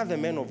honor the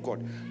men of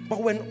God.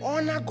 But when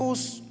honor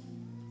goes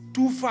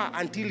too far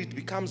until it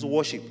becomes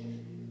worship,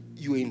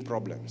 you're in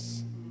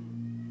problems.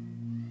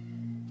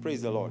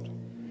 Praise the Lord.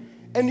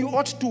 And you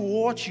ought to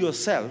watch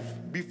yourself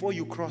before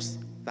you cross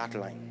that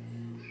line.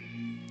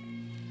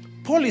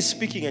 Paul is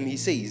speaking and he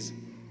says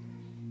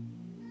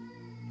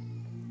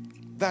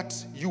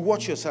that you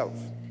watch yourself.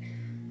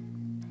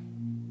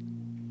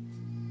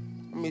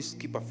 Let me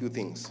skip a few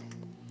things.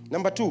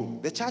 Number 2,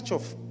 the church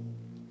of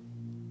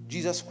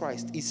Jesus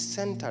Christ is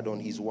centered on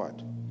his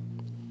word.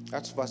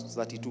 That's verse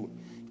 32.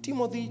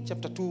 Timothy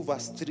chapter 2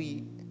 verse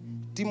 3.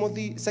 2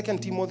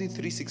 Timothy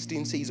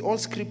 3:16 says, all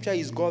scripture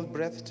is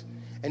God-breathed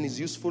and is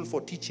useful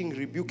for teaching,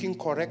 rebuking,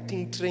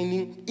 correcting,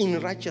 training in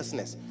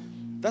righteousness.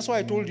 That's why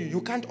I told you,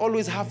 you can't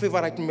always have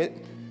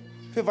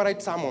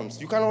favorite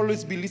sermons. You can't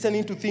always be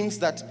listening to things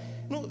that,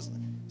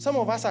 some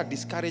of us are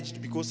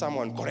discouraged because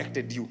someone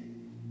corrected you.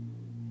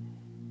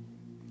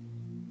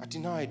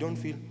 Until now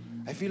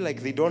I feel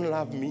like they don't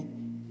love me.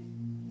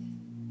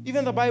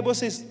 Even the Bible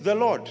says the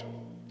Lord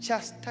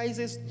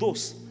chastises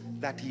those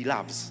that he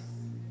loves.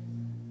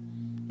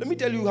 Let me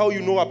tell you how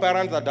you know a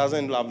parent that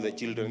doesn't love the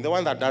children, the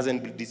one that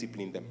doesn't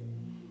discipline them.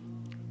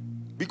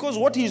 Because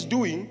what he's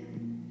doing,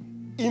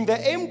 in the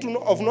aim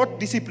of not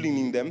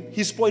disciplining them,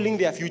 he's spoiling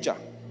their future.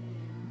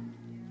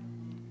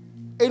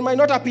 It might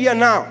not appear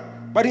now,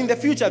 but in the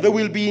future they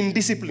will be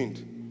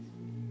indisciplined.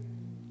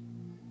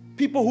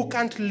 People who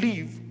can't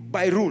live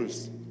by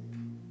rules.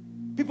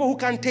 People who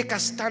can't take a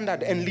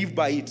standard and live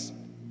by it.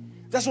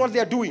 That's what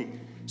they're doing.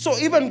 So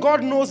even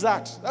God knows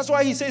that. That's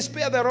why he says,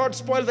 spare the rod,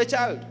 spoil the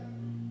child.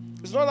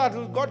 It's not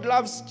that God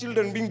loves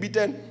children being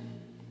beaten.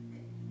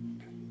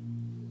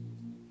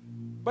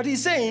 But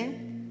he's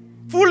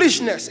saying,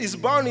 foolishness is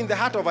bound in the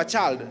heart of a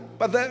child,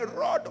 but the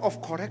rod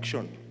of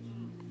correction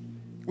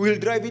will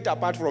drive it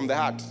apart from the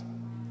heart.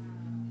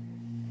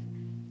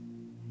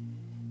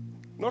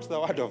 Not the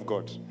word of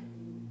God.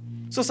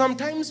 So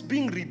sometimes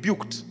being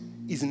rebuked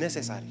is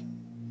necessary.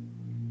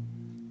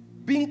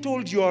 Being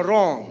told you are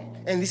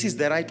wrong and this is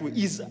the right way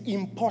is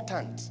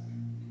important.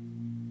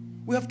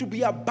 We have to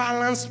be a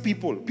balanced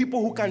people.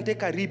 People who can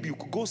take a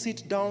rebuke. Go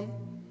sit down,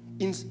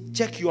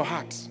 check your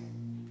heart,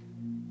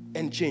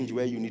 and change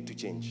where you need to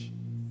change.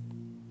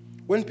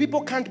 When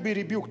people can't be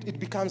rebuked, it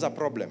becomes a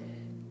problem.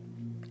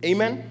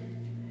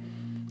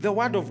 Amen? The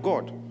word of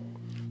God.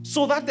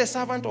 So that the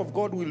servant of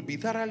God will be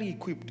thoroughly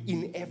equipped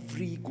in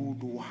every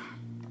good work.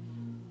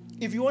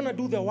 If you want to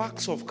do the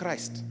works of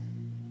Christ,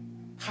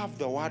 have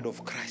the word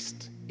of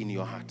Christ in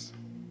your heart.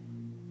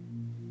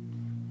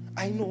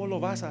 I know all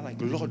of us are like,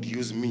 Lord,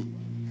 use me.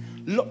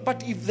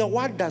 But if the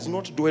word does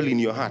not dwell in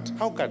your heart,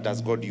 how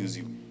does God use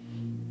you?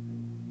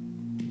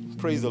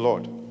 Praise the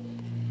Lord.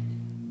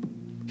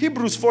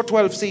 Hebrews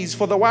 4:12 says,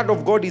 for the word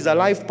of God is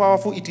alive,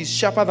 powerful, it is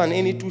sharper than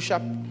any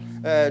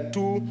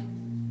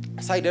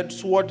two-sided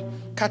sword,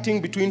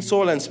 cutting between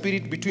soul and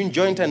spirit, between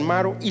joint and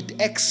marrow. It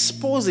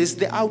exposes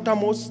the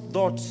outermost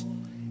thoughts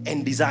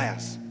and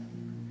desires.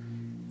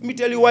 Let me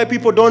tell you why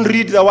people don't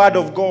read the word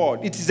of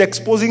God. It is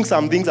exposing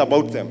some things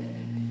about them.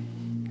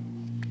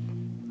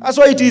 That's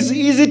why it is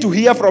easy to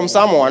hear from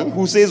someone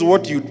who says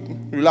what you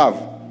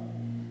love.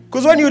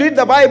 Because when you read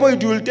the Bible,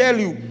 it will tell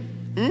you,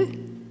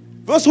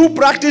 those who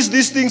practice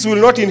these things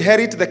will not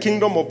inherit the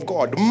kingdom of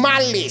God.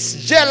 Malice,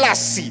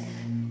 jealousy,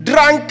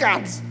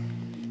 drunkards.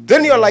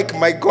 Then you're like,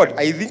 my God,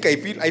 I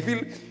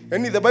feel,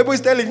 and the Bible is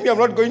telling me I'm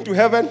not going to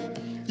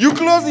heaven. You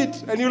close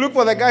it and you look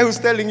for the guy who's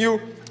telling you,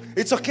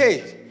 it's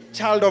okay,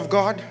 child of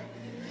God.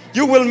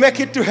 You will make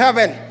it to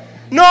heaven.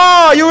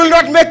 No, you will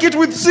not make it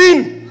with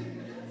sin.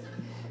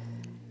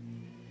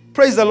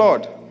 Praise the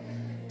Lord.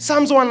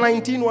 Psalms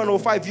 119,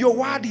 105. Your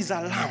word is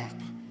a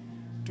lamp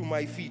to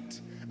my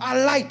feet, a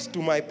light to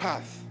my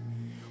path.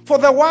 For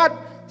the word,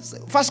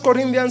 1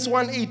 Corinthians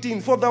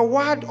 1:18, for the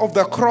word of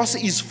the cross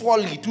is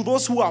folly to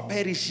those who are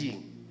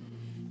perishing.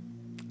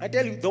 I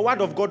tell you, the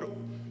word of God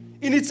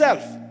in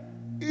itself,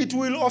 it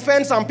will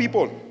offend some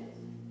people.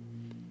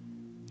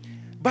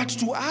 But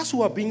to us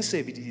who are being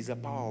saved, it is the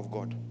power of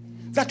God.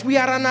 That we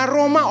are an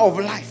aroma of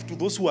life to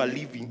those who are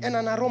living. And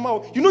an aroma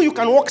of, you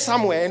can walk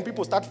somewhere and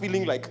people start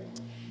feeling like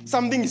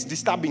something is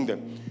disturbing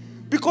them.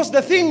 Because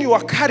the thing you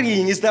are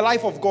carrying is the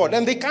life of God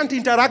and they can't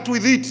interact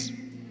with it.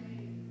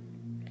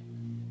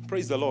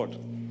 Praise the Lord.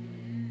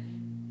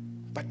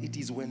 But it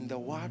is when the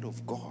word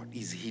of God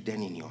is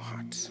hidden in your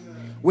heart.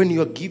 When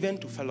you are given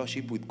to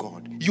fellowship with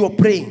God. You are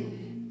praying.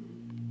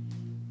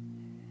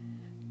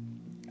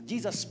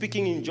 Jesus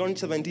speaking in John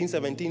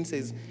 17:17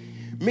 says,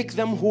 make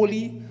them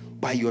holy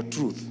by your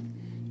truth.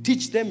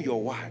 Teach them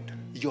your word.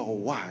 Your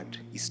word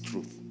is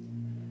truth.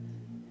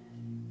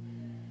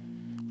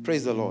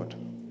 Praise the Lord.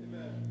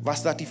 Amen.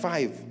 Verse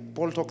 35,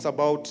 Paul talks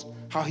about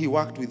how he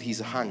worked with his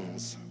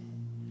hands.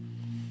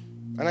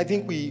 And I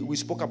think we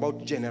spoke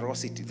about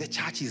generosity. The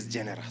church is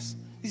generous.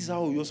 This is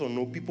how we also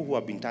know people who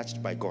have been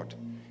touched by God.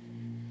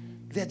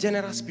 They are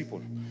generous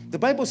people. The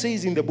Bible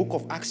says in the book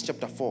of Acts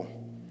chapter 4,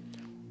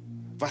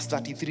 verse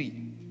 33,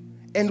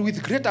 and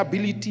with great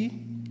ability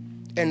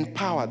and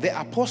power, the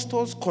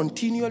apostles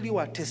continually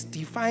were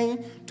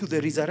testifying to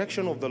the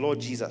resurrection of the Lord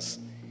Jesus.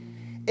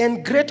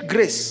 And great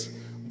grace,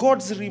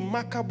 God's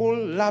remarkable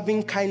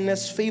loving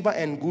kindness, favor,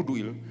 and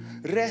goodwill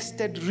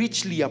rested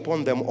richly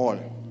upon them all.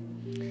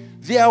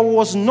 There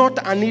was not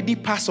a needy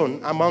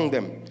person among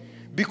them,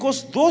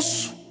 because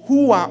those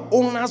who were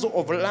owners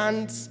of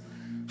lands,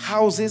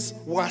 houses,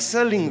 were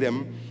selling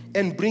them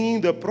and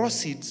bringing the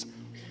proceeds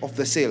of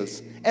the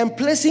sales and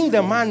placing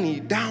the money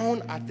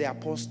down at the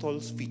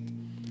apostles' feet.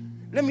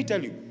 Let me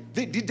tell you,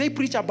 did they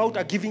preach about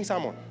a giving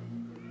sermon?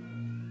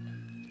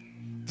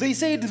 They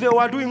said they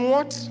were doing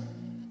what?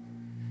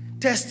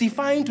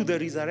 Testifying to the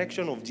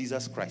resurrection of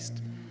Jesus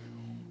Christ.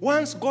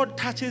 Once God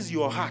touches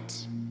your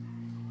heart,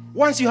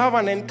 once you have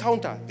an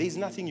encounter, there is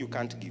nothing you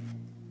can't give.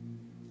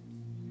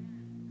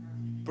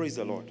 Praise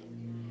the Lord.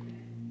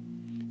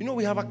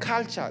 We have a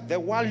culture, the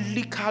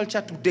worldly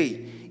culture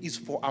today is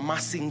for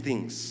amassing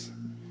things.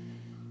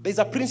 There's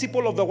a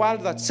principle of the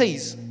world that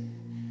says,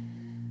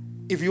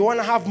 if you want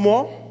to have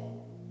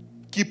more,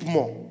 keep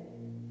more.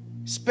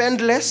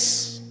 Spend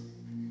less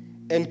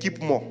and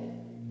keep more.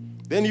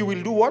 Then you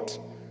will do what?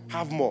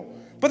 Have more.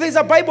 But there's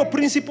a Bible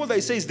principle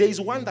that says there is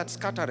one that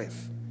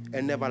scattereth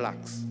and never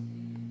lacks.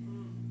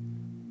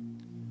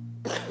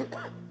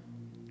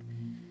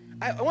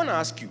 I want to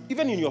ask you,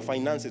 even in your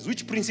finances,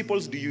 which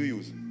principles do you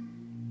use?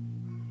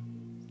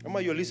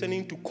 Remember, you're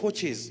listening to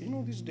coaches.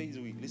 These days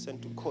we listen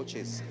to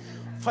coaches.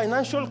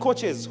 Financial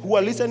coaches who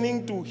are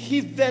listening to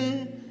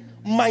heathen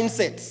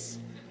mindsets.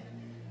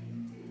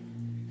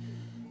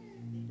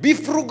 Be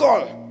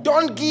frugal.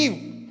 Don't give.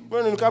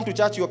 When you come to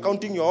church, you're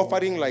counting your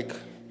offering like,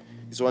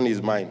 this one is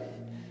mine.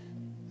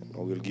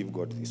 No, we'll give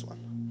God this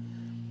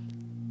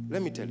one.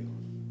 Let me tell you,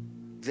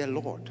 the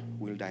Lord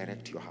will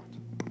direct your heart.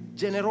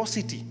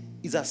 Generosity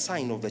is a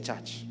sign of the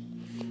church.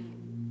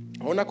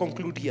 I want to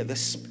conclude here.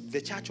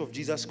 The church of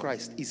Jesus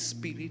Christ is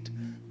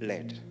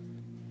spirit-led.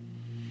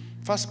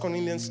 1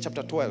 Corinthians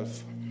chapter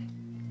 12,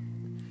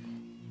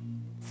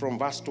 from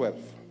verse 12.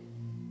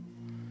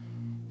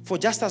 For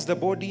just as the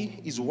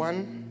body is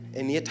one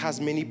and yet has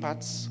many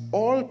parts,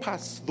 all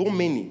parts, though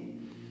many,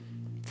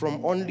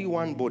 from only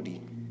one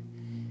body,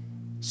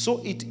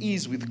 so it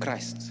is with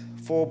Christ.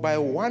 For by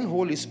one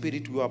Holy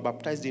Spirit we are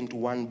baptized into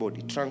one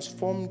body,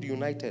 transformed,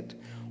 united,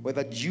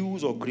 whether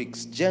Jews or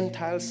Greeks,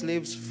 Gentiles,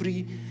 slaves,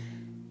 free.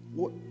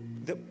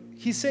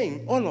 He's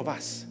saying all of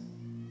us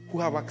who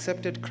have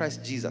accepted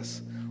Christ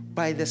Jesus,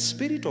 by the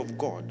Spirit of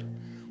God,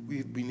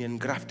 we've been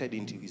engrafted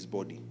into his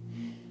body.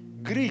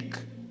 Greek,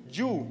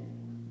 Jew,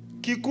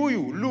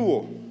 Kikuyu,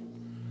 Luo.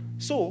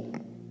 So,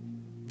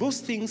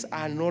 those things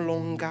are no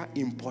longer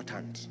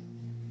important.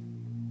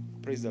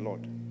 Praise the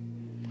Lord.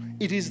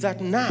 It is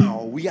that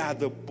now we are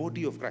the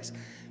body of Christ.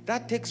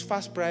 That takes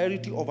first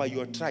priority over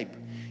your tribe,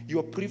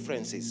 your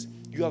preferences,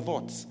 your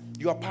thoughts,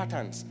 your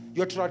patterns,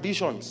 your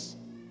traditions.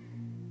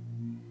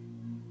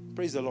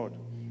 Praise the Lord.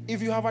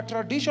 If you have a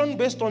tradition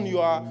based on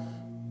your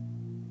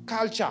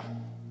culture,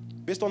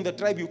 based on the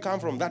tribe you come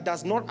from, that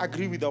does not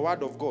agree with the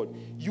word of God,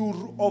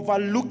 you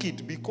overlook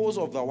it because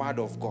of the word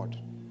of God.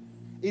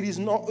 It is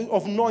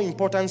of no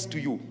importance to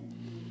you.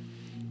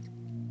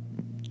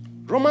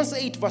 Romans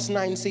 8 verse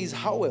 9 says,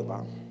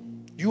 however,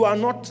 you are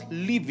not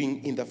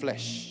living in the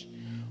flesh,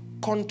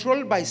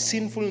 controlled by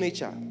sinful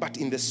nature, but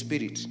in the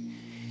Spirit.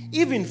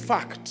 If in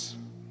fact,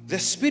 the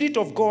Spirit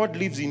of God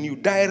lives in you,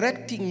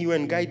 directing you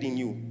and guiding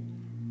you.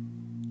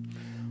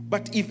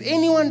 But if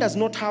anyone does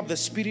not have the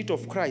Spirit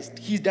of Christ,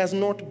 he does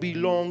not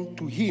belong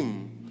to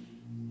him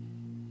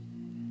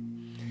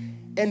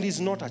and is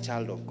not a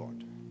child of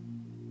God.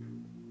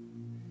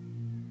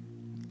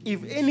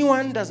 If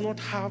anyone does not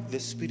have the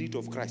Spirit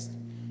of Christ,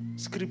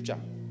 Scripture,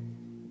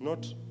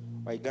 not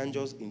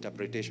Waiganjo's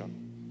interpretation.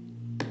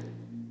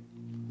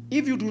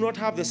 If you do not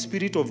have the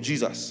Spirit of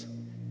Jesus,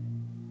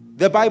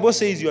 the Bible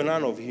says you are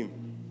none of him.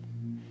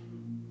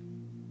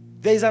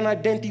 There is an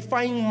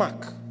identifying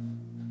mark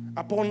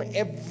upon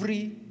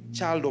every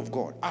child of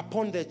God,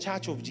 upon the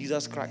church of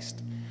Jesus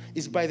Christ,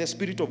 is by the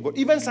Spirit of God.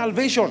 Even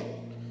salvation,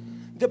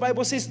 the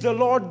Bible says the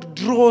Lord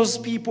draws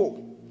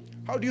people.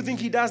 How do you think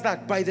he does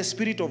that? By the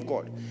Spirit of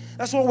God.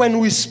 That's why when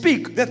we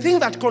speak, the thing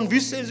that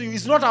convinces you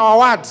is not our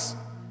words.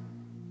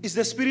 It's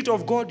the Spirit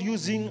of God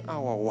using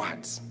our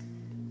words.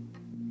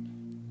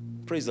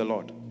 Praise the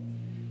Lord.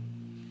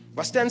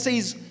 Verse 10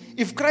 says,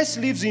 if Christ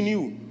lives in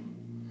you,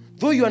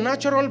 though your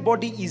natural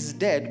body is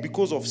dead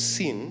because of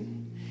sin,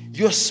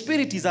 your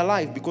spirit is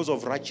alive because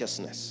of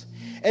righteousness.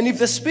 And if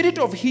the Spirit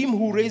of him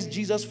who raised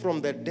Jesus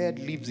from the dead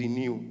lives in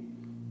you,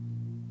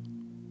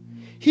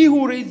 he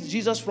who raised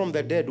Jesus from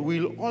the dead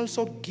will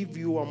also give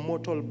your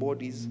mortal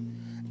bodies,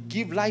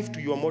 give life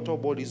to your mortal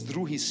bodies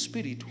through his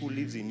Spirit who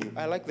lives in you.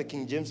 I like the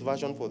King James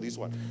Version for this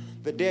one.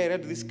 The day I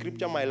read this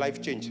scripture, my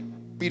life changed.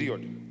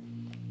 Period.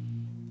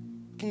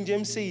 King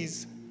James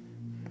says,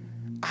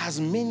 as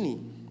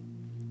many.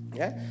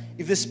 Yeah?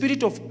 If the Spirit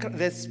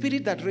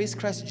that raised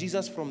Christ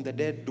Jesus from the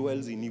dead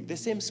dwells in you, the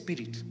same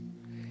Spirit.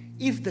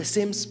 If the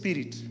same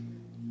Spirit,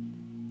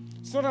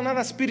 it's not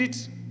another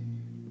spirit,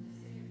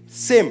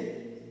 same.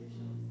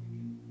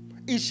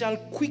 It shall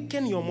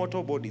quicken your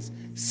mortal bodies.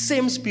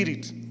 Same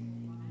Spirit.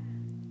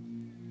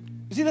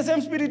 You see the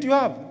same Spirit you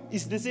have?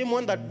 It's the same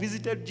one that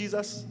visited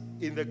Jesus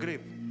in the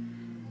grave.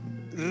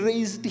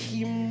 Raised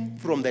him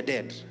from the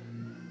dead.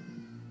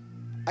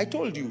 I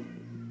told you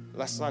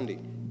last Sunday,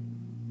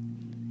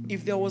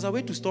 if there was a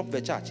way to stop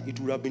the church, it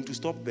would have been to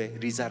stop the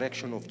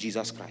resurrection of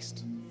Jesus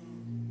Christ.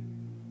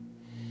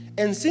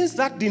 And since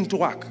that didn't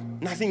work,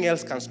 nothing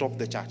else can stop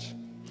the church.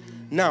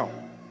 Now,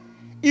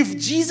 if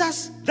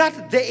Jesus,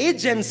 that the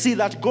agency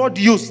that God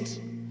used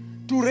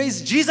to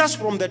raise Jesus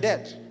from the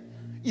dead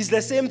is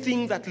the same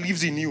thing that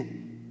lives in you,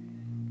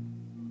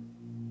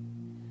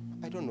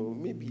 I don't know,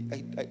 maybe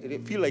I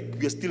feel like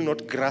we are still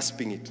not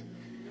grasping it.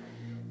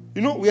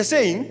 You know, we are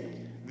saying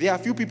there are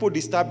few people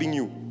disturbing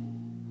you.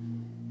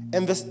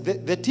 And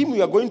the team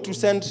we are going to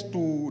send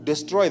to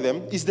destroy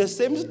them is the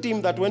same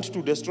team that went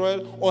to destroy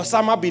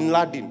Osama bin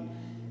Laden.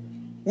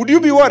 Would you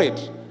be worried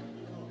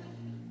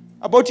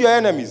about your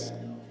enemies?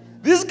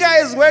 These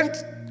guys went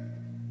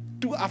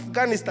to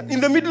Afghanistan in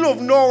the middle of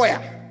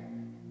nowhere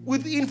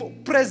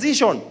with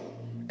precision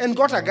and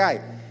got a guy.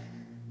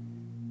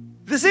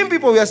 The same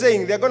people we are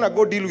saying, they're going to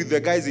go deal with the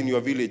guys in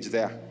your village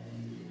there.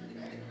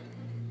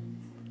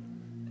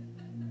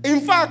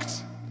 In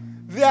fact,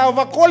 they are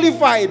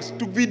overqualified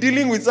to be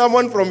dealing with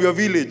someone from your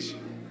village.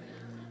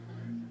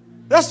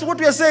 That's what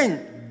we are saying.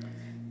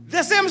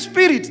 The same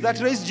Spirit that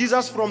raised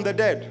Jesus from the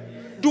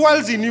dead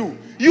dwells in you.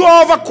 You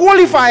are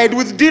overqualified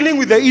with dealing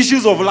with the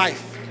issues of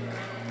life.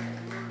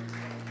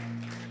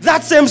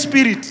 That same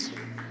Spirit.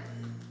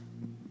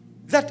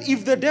 That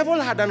if the devil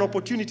had an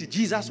opportunity,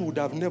 Jesus would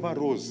have never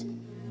rose.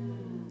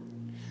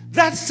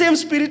 That same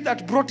Spirit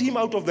that brought him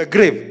out of the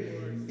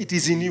grave, it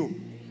is in you.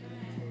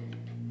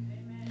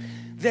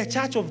 The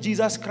church of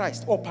Jesus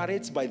Christ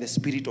operates by the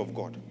Spirit of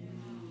God.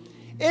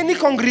 Any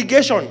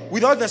congregation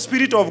without the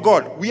Spirit of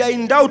God, we are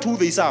in doubt who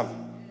they serve.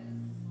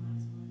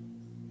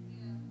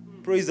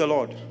 Praise the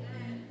Lord.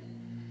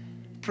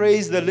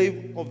 Praise the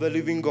name of the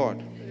living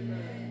God.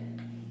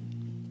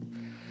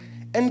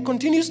 And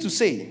continues to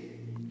say,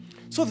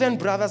 so then,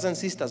 brothers and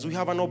sisters, we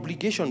have an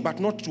obligation, but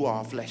not to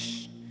our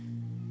flesh,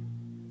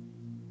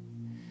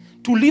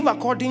 to live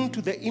according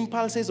to the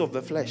impulses of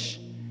the flesh.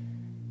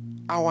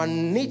 Our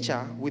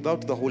nature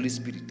without the Holy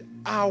Spirit.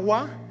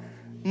 Our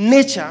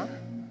nature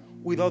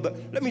without the...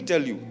 Let me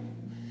tell you,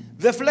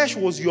 the flesh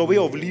was your way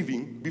of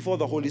living before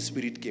the Holy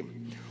Spirit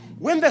came.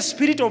 When the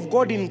Spirit of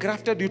God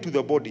engrafted you to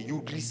the body,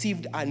 you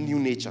received a new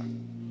nature.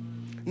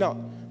 Now,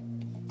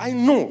 I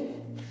know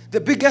the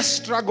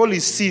biggest struggle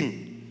is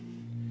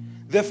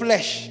sin, the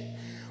flesh.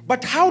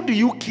 But how do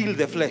you kill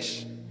the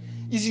flesh?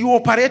 Is you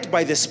operate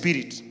by the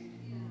Spirit.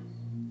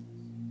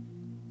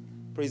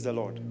 Praise the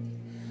Lord.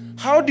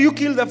 How do you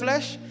kill the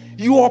flesh?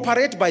 You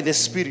operate by the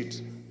Spirit.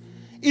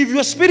 If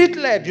you're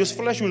spirit-led, your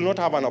flesh will not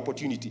have an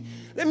opportunity.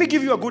 Let me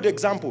give you a good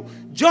example.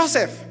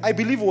 Joseph, I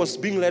believe, was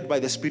being led by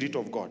the Spirit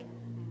of God.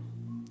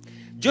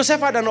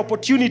 Joseph had an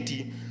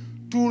opportunity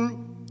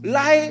to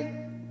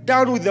lie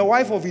down with the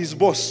wife of his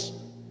boss.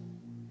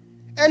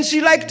 And she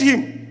liked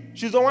him.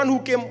 She's the one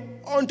who came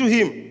onto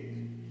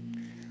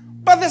him.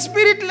 But the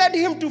Spirit led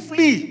him to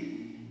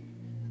flee.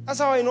 That's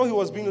how I know he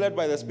was being led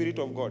by the Spirit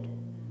of God.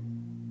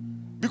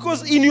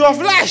 Because in your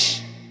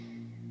flesh,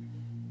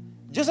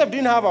 Joseph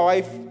didn't have a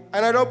wife.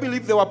 And I don't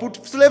believe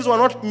slaves were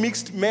not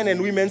mixed men and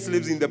women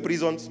slaves in the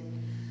prisons.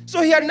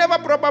 So he had never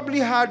probably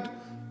had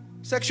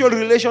sexual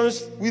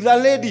relations with a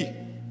lady.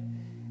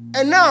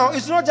 And now,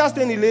 it's not just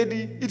any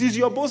lady, it is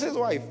your boss's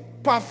wife.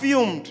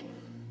 Perfumed,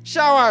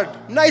 showered,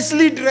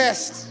 nicely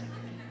dressed.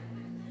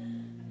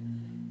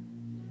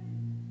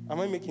 Am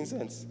I making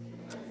sense?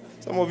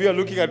 Some of you are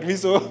looking at me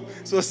so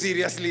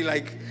seriously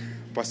like,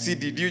 Pasi,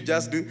 did you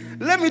just do?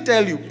 Let me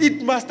tell you,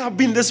 it must have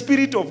been the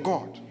Spirit of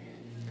God.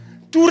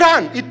 To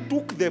run, it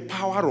took the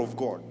power of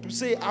God to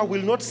say, I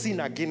will not sin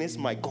against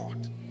my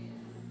God.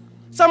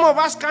 Some of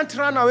us can't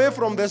run away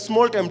from the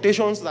small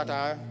temptations that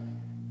are,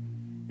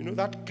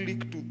 that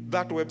click to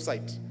that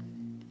website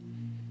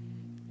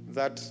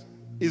that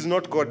is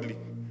not godly.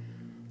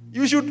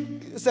 You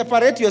should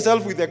separate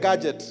yourself with the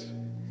gadget.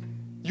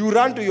 You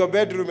run to your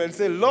bedroom and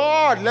say,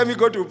 Lord, let me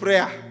go to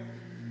prayer.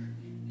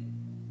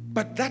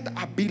 But that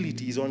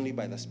ability is only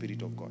by the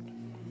Spirit of God.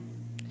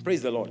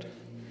 Praise the Lord.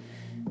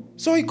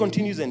 So he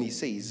continues and he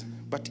says,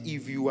 but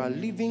if you are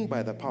living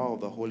by the power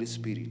of the Holy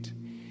Spirit,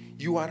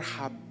 you are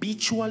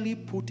habitually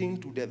putting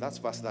to death, that's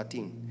verse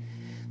 13,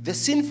 the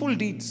sinful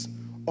deeds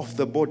of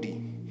the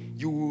body,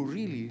 you will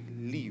really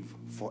live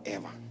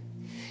forever.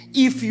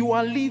 If you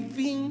are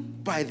living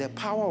by the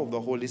power of the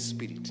Holy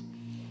Spirit,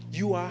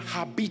 you are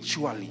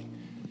habitually.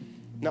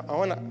 Now, I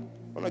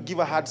want to give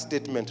a hard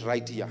statement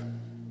right here.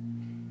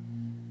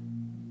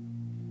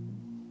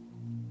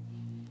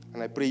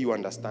 And I pray you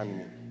understand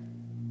me.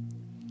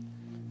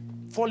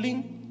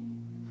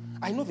 Falling,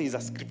 I know there is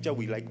a scripture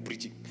we like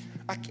preaching.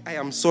 I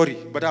am sorry,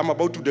 but I'm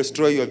about to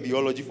destroy your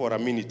theology for a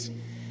minute.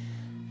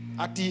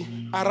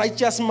 A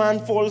righteous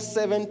man falls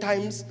 7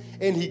 times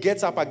and he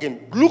gets up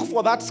again. Look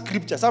for that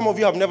scripture. Some of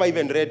you have never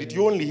even read it.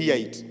 You only hear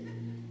it.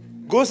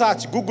 Go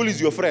search. Google is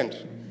your friend.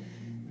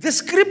 The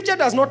scripture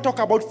does not talk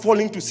about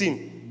falling to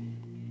sin.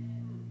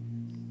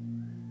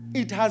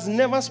 It has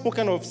never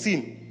spoken of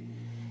sin.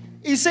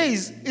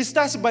 It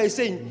starts by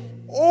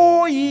saying,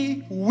 O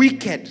ye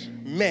wicked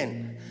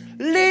men,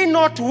 lay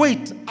not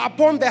wait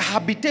upon the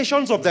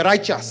habitations of the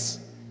righteous.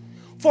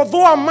 For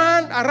though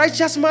a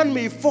righteous man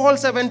may fall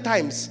 7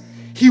 times,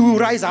 he will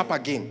rise up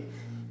again.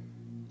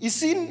 Is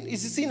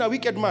sin a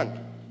wicked man?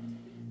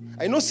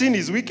 I know sin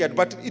is wicked,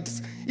 but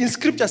in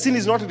scripture, sin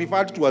is not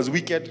referred to as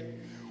wicked.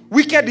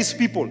 Wicked is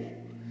people.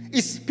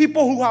 It's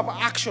people who have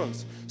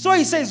actions. So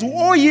he says,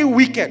 O ye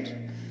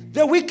wicked.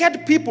 The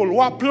wicked people who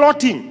are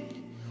plotting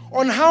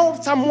on how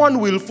someone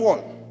will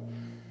fall.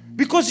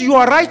 Because you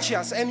are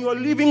righteous and you are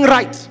living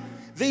right.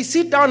 They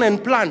sit down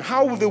and plan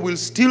how they will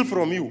steal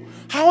from you,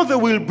 how they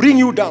will bring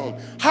you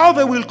down, how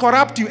they will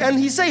corrupt you. And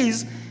he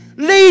says,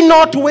 lay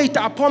not wait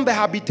upon the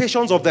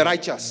habitations of the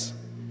righteous.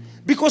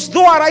 Because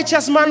though a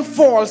righteous man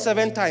falls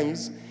 7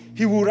 times,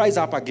 he will rise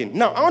up again.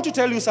 Now, I want to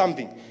tell you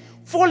something.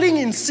 Falling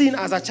in sin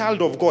as a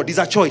child of God is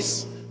a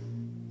choice.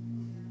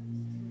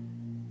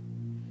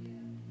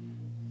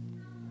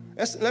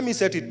 Let me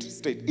set it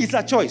straight. It's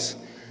a choice.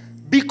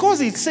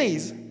 Because it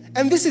says,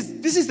 and this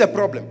is the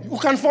problem. You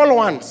can fall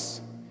once.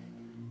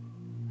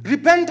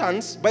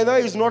 Repentance, by the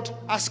way, is not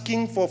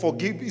asking for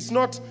forgiveness. It's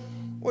not,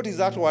 what is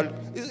that word?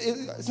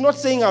 It's not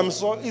saying I'm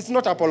sorry. It's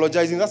not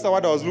apologizing. That's the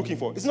word I was looking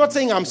for. It's not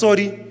saying I'm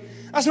sorry.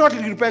 That's not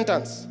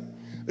repentance.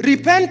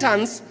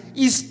 Repentance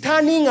is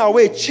turning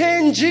away,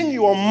 changing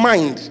your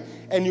mind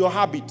and your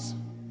habits.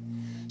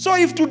 So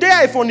if today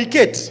I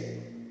fornicate,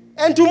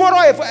 and tomorrow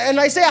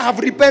I say I have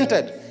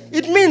repented,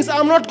 it means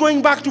I'm not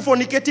going back to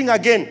fornicating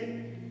again.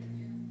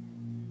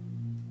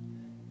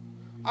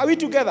 Are we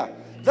together?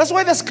 That's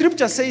why the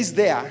scripture says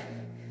there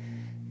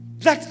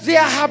that they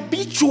are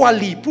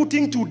habitually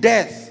putting to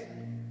death.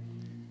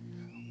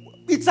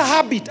 It's a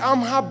habit.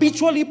 I'm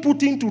habitually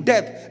putting to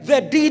death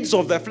the deeds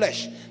of the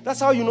flesh. That's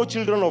how you know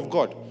children of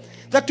God.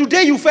 That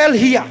today you fell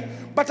here,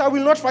 but I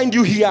will not find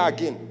you here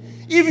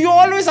again. If you're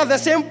always at the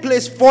same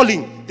place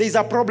falling, there is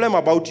a problem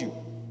about you.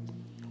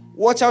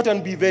 Watch out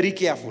and be very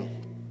careful.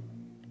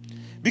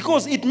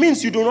 Because it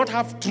means you do not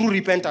have true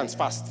repentance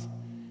first.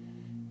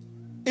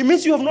 It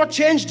means you have not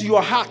changed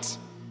your heart.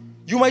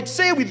 You might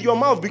say with your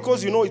mouth,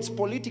 because it's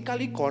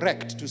politically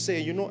correct to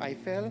say, I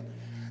fell,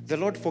 the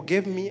Lord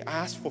forgave me, I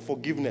asked for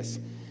forgiveness.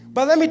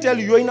 But let me tell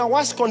you, you're in a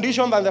worse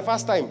condition than the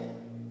first time.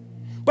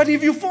 But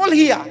if you fall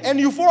here, and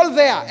you fall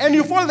there, and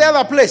you fall the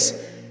other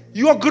place,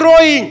 you're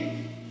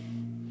growing.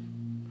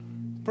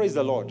 Praise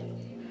the Lord.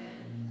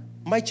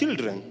 My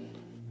children,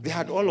 they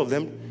had all of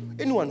them,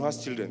 anyone who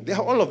has children,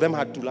 all of them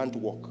had to learn to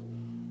walk.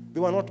 They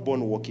were not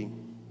born walking.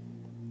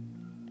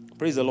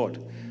 Praise the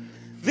Lord.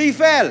 They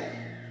fell.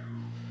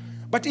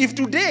 But if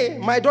today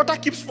my daughter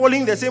keeps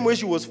falling the same way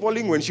she was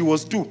falling when she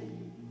was 2,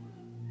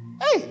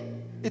 hey,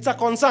 it's a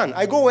concern.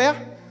 I go where?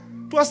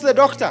 To ask the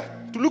doctor,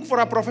 to look for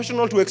a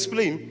professional to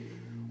explain,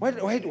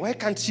 why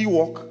can't she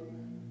walk?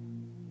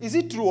 Is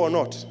it true or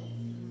not?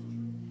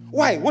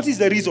 Why? What is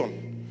the reason?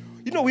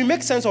 We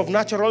make sense of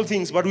natural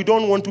things, but we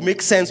don't want to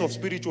make sense of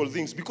spiritual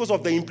things because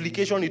of the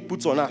implication it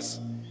puts on us.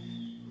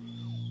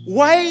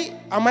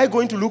 Why am I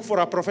going to look for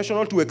a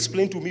professional to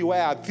explain to me why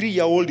a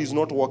 3-year-old is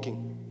not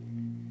walking?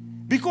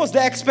 Because the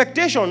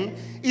expectation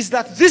is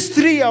that this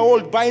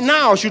 3-year-old by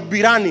now should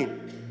be running.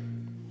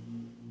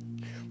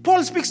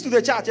 Paul speaks to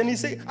the church and he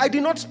says, I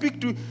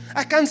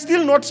can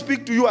still not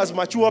speak to you as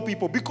mature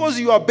people because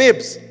you are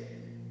babes.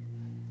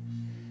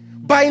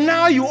 By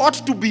now you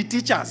ought to be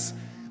teachers.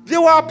 There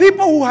were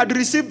people who had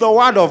received the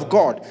word of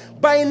God.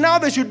 By now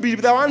they should be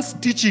the ones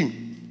teaching.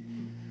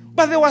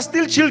 But there were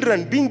still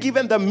children being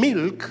given the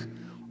milk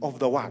of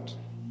the word.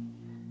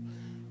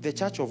 The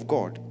church of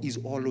God is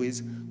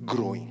always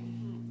growing.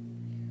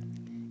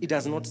 It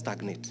does not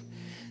stagnate.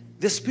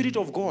 The Spirit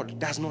of God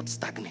does not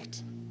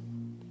stagnate.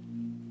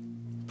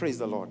 Praise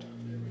the Lord.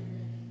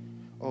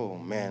 Oh,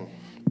 man.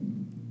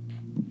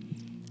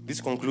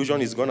 This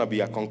conclusion is going to be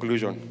a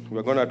conclusion.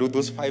 We're going to do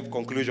those 5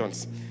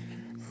 conclusions.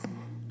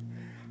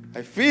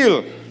 I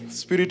feel the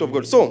Spirit of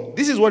God. So,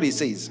 this is what he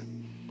says.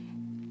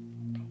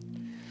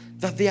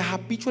 That they are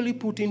habitually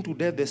putting to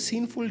death the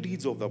sinful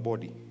deeds of the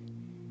body.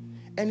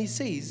 And he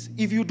says,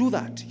 if you do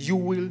that, you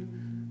will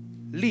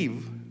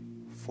live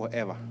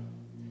forever.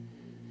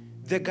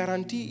 The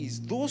guarantee is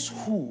those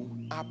who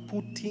are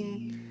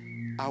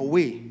putting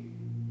away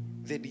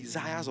the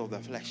desires of the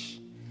flesh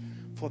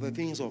for the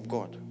things of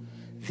God,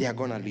 they are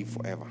going to live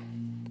forever.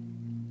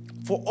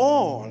 For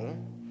all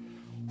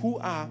who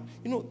are,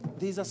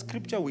 there's a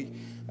scripture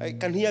I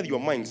can hear your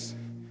minds.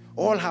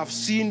 All have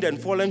sinned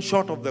and fallen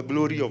short of the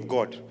glory of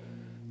God.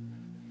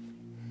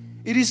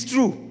 It is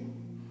true.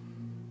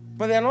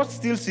 But they are not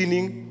still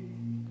sinning.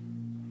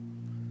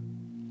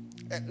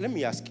 Let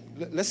me ask you.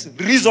 Let's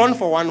reason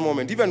for one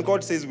moment. Even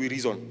God says we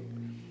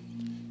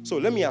reason. So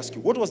let me ask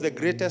you, what was the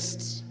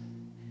greatest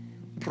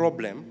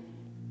problem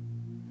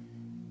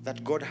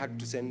that God had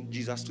to send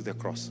Jesus to the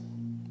cross?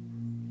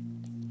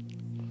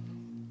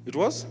 It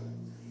was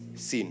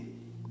sin.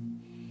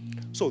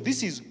 So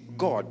this is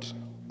God,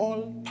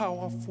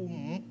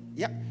 all-powerful.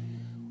 Yeah.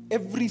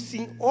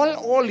 Everything,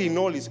 all in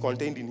all is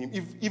contained in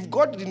him. If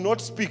God did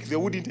not speak, there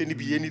wouldn't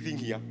be anything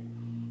here.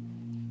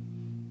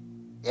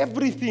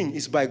 Everything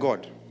is by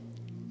God.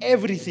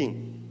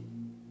 Everything.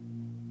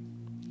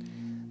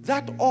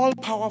 That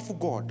all-powerful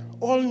God,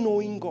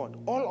 all-knowing God,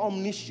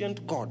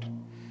 all-omniscient God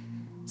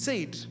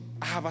said,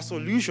 I have a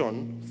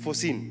solution for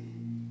sin.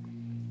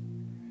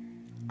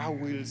 I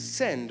will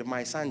send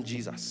my son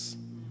Jesus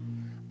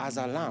as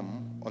a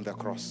lamb on the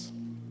cross.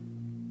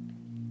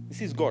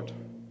 This is God.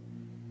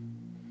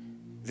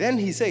 Then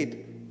he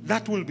said,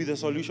 that will be the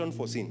solution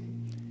for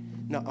sin.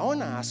 Now, I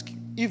want to ask you,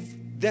 if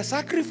the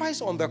sacrifice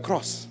on the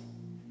cross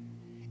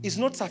is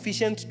not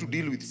sufficient to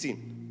deal with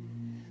sin,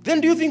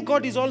 then do you think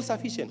God is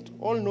all-sufficient,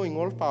 all-knowing,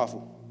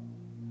 all-powerful?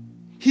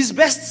 His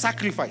best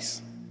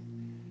sacrifice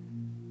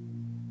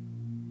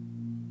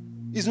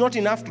is not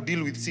enough to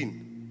deal with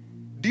sin.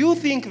 Do you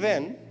think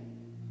then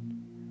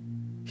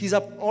he's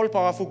an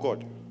all-powerful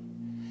God?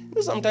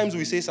 Sometimes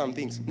we say some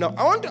things. Now,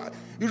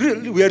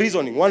 we are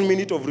reasoning, 1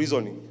 minute of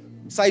reasoning.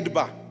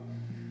 Sidebar.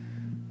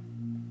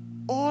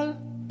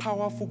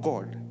 All-powerful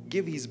God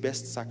gave his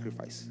best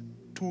sacrifice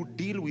to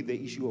deal with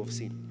the issue of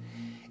sin.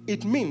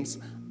 It means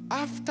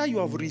after you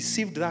have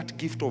received that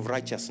gift of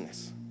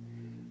righteousness,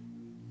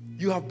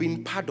 you have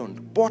been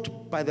pardoned,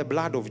 bought by the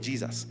blood of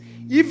Jesus.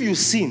 If you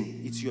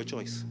sin, it's your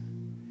choice.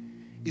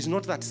 It's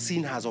not that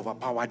sin has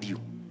overpowered you.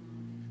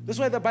 That's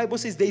why the Bible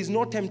says there is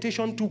no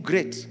temptation too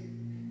great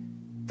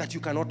that you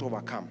cannot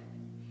overcome.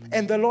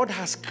 And the Lord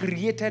has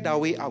created a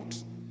way out.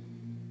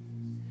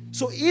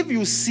 So if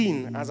you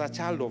sin as a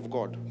child of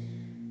God,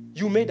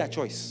 you made a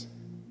choice.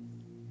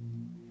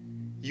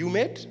 You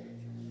made?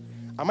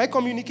 Am I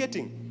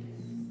communicating?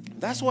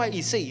 That's why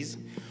he says,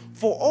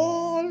 for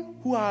all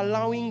who are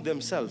allowing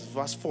themselves,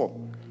 verse 4,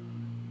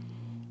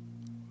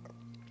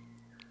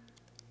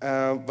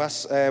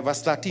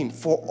 verse 13,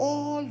 for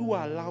all who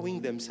are allowing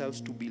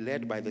themselves to be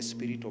led by the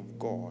Spirit of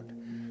God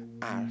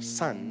are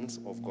sons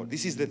of God.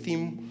 This is the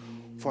theme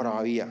for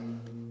our year.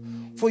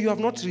 For you have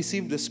not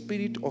received the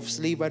spirit of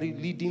slavery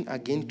leading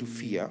again to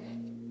fear.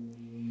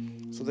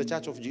 So the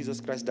Church of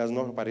Jesus Christ does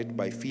not operate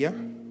by fear.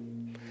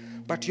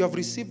 But you have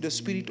received the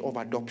spirit of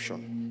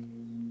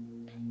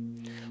adoption.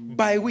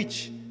 By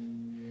which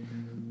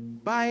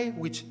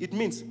it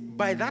means,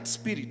 by that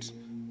spirit,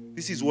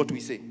 this is what we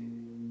say.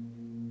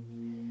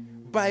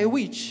 By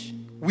which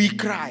we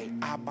cry,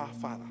 Abba,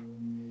 Father.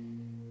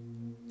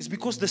 It's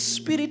because the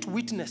Spirit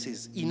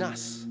witnesses in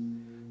us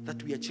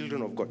that we are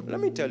children of God. Let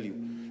me tell you,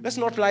 let's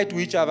not lie to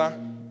each other.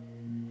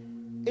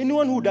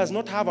 Anyone who does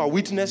not have a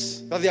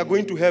witness that they are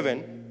going to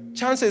heaven,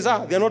 chances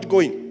are they're not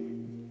going.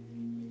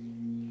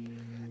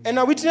 And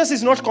a witness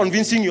is not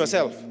convincing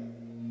yourself.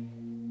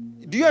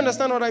 Do you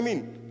understand what I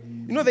mean?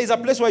 You know, there's a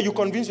place where you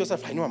convince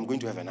yourself, I know I'm going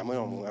to heaven. I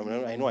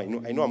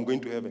know I'm going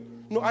to heaven.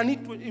 No,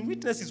 in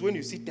witness is when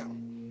you sit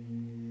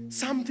down.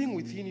 Something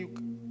within you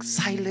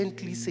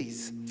silently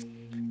says,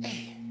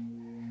 hey,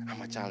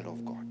 I'm a child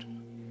of God.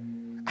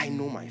 I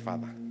know my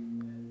Father.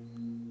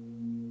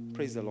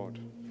 Praise the Lord.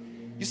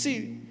 You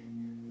see,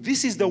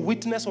 this is the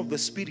witness of the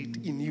Spirit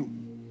in you.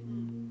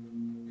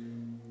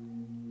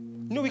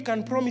 No, we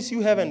can promise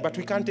you heaven, but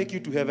we can't take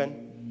you to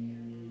heaven.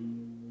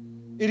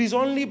 It is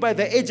only by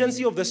the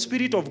agency of the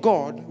Spirit of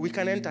God we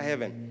can enter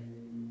heaven.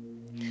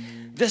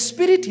 The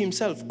Spirit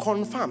himself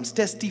confirms,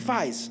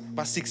 testifies,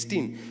 verse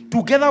 16,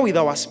 together with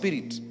our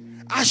spirit,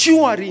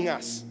 assuring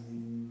us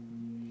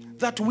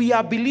that we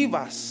are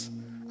believers.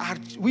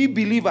 We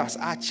believers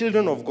are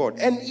children of God.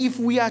 And if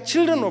we are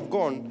children of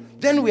God,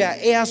 then we are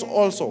heirs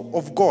also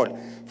of God,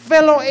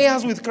 fellow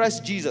heirs with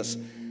Christ Jesus.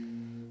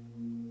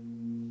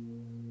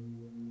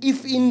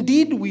 If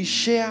indeed we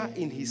share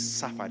in his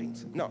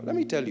sufferings. Now, let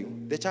me tell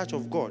you, the church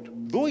of God,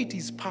 though it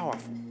is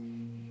powerful,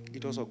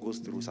 it also goes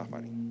through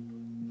suffering.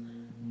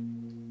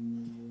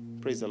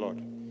 Praise the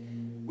Lord.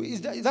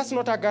 That's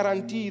not a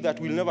guarantee that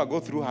we'll never go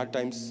through hard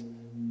times.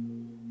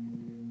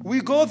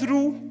 We go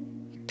through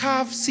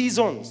tough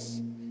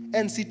seasons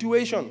and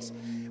situations.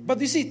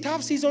 But you see,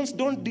 tough seasons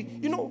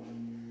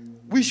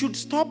we should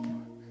stop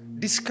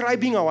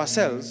describing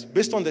ourselves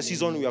based on the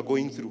season we are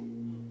going through.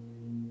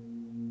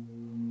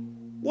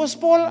 Was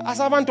Paul a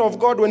servant of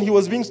God when he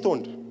was being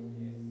stoned?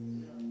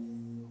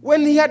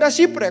 When he had a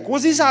shipwreck,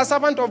 was he a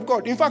servant of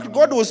God? In fact,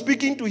 God was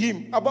speaking to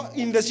him about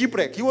in the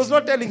shipwreck. He was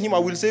not telling him, I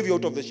will save you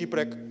out of the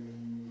shipwreck.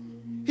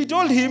 He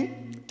told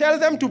him, tell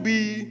them to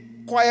be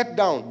quiet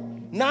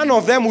down. None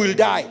of them will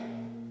die.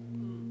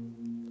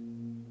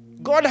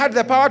 God had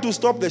the power to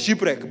stop the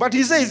shipwreck, but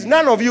he says,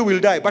 none of you will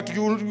die, but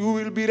you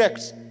will be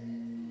wrecked.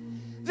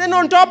 Then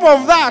on top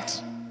of that,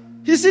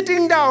 he's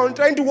sitting down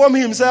trying to warm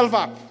himself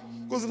up.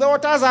 Because the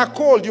waters are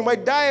cold. You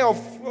might die of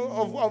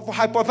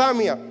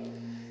hypothermia.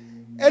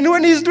 And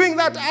when he's doing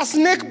that, a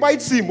snake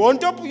bites him. On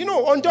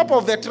top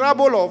of the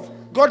trouble of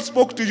God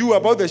spoke to you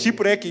about the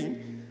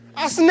shipwrecking,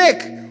 a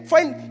snake.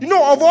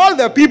 Of all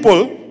the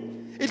people,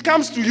 it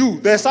comes to you,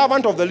 the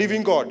servant of the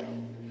living God,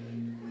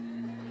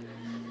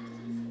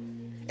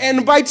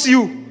 and bites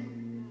you.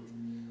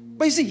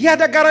 But you see, he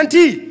had a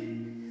guarantee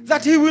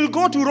that he will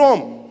go to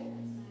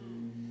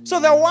Rome. So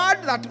the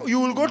word that you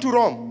will go to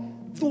Rome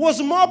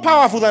was more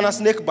powerful than a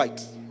snake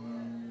bite.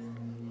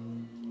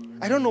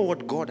 I don't know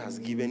what God has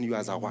given you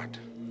as a word.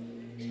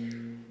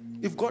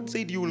 If God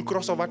said you will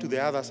cross over to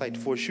the other side,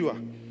 for sure,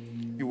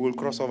 you will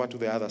cross over to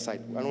the other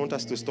side. I want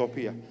us to stop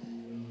here.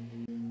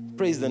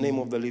 Praise the name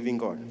of the living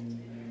God.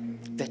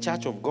 The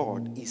church of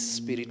God is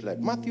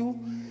spirit-led. Matthew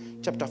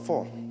chapter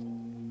 4,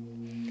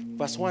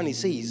 verse 1, it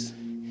says,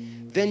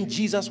 then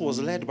Jesus was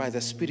led by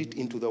the Spirit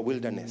into the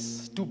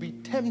wilderness to be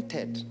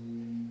tempted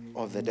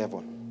of the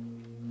devil.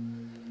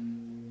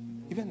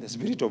 Even the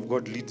Spirit of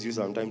God leads you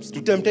sometimes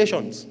to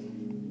temptations.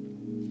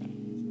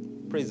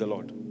 Praise the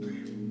Lord.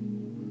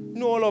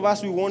 All of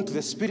us, we want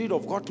the Spirit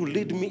of God to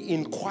lead me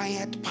in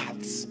quiet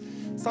paths.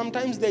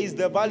 Sometimes there is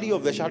the valley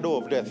of the shadow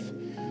of death.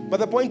 But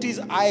the point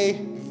is, I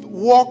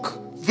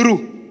walk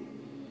through.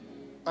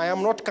 I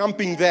am not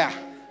camping there.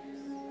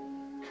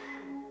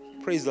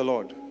 Praise the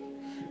Lord.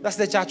 That's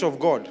the church of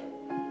God.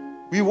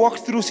 We walk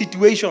through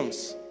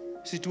situations.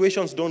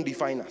 Situations don't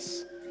define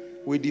us.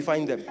 We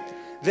define them.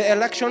 The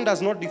election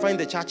does not define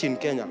the church in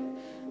Kenya.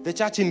 The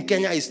church in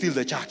Kenya is still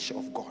the church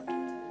of God.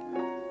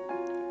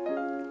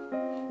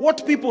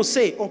 What people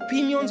say,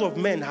 opinions of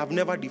men have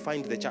never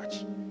defined the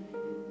church.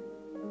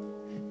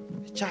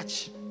 The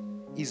church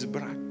is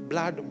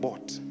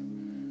blood-bought,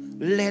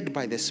 led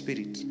by the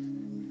Spirit.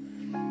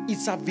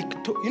 It's a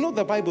victory.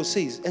 The Bible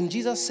says, and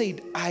Jesus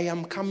said, I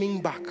am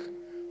coming back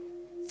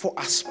for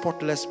a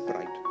spotless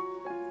bride.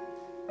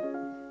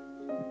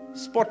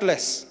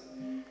 Spotless.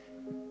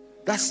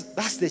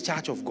 That's the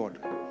church of God.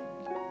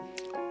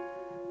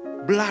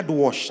 Blood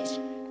washed.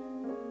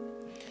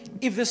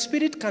 If the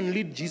Spirit can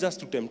lead Jesus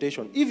to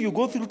temptation, if you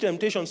go through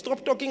temptation,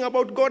 stop talking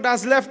about God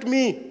has left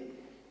me.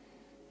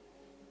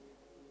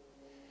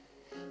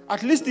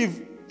 At least if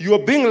you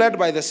are being led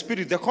by the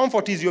Spirit, the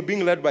comfort is you're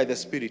being led by the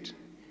Spirit.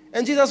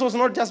 And Jesus was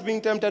not just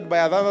being tempted by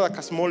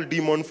a small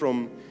demon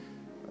from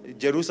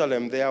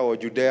Jerusalem there or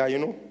Judea,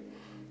 It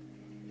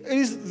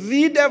is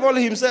the devil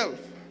himself.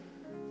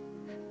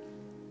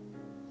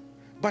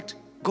 But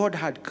God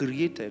had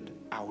created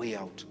a way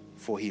out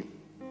for him.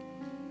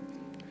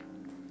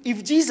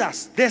 If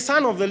Jesus, the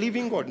Son of the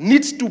living God,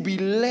 needs to be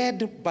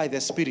led by the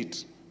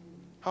Spirit,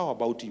 how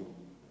about you?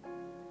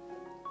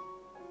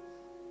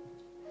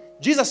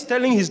 Jesus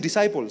telling his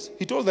disciples,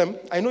 he told them,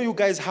 I know you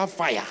guys have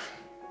fire.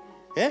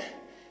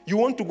 You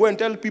want to go and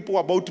tell people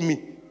about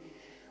me.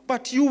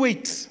 But you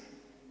wait.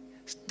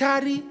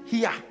 Tarry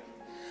here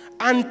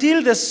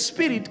until the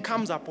Spirit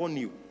comes upon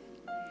you.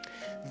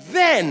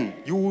 Then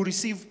you will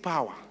receive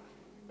power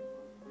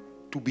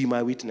to be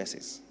my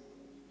witnesses.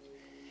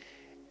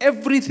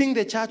 Everything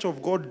the church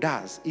of God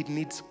does, it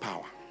needs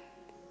power.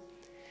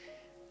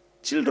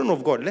 Children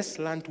of God, let's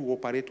learn to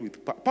operate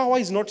with power. Power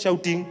is not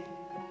shouting.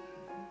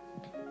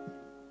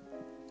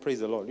 Praise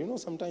the Lord. You know,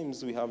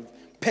 sometimes we have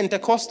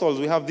Pentecostals,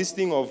 we have this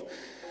thing of,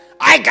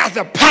 I got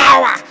the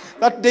power.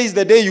 That day is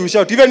the day you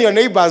shout. Even your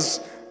neighbors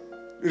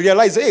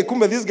realize, hey,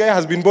 Kumbe, this guy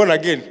has been born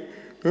again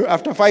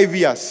after 5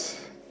 years.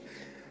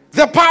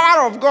 The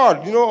power of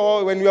God. You know,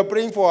 or when you are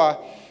praying for,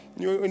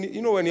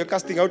 when you're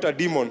casting out a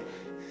demon,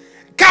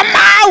 come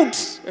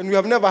out! And we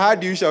have never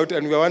heard you shout,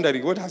 and we are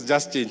wondering what has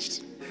just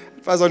changed.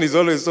 The person is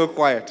always so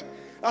quiet.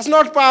 That's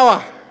not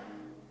power.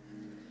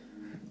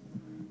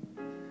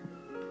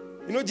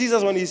 You know,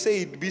 Jesus, when he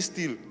said, be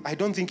still, I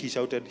don't think he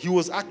shouted. He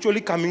was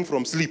actually coming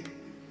from sleep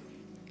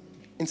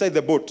inside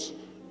the boat.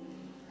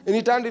 And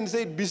he turned and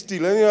said, be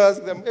still. And he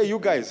asked them, hey, you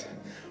guys,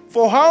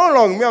 for how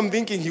long? Me, I'm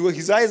thinking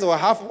his eyes were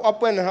half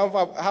open and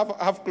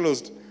half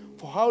closed.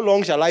 For how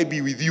long shall I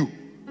be with you?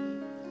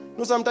 You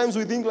know, sometimes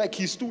we think like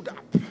he stood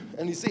up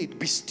and he said,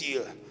 be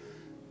still.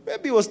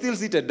 Maybe he was still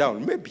seated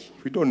down. Maybe.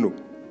 We don't know.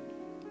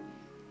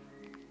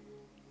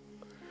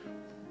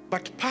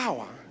 But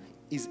power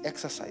is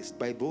exercised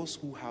by those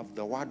who have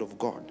the word of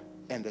God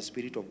and the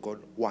Spirit of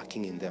God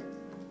working in them.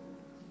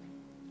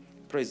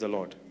 Praise the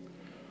Lord.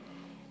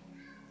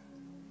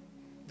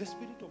 The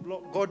Spirit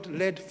of God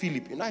led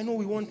Philip. And I know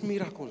we want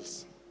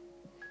miracles.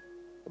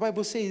 The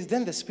Bible says,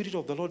 then the Spirit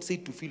of the Lord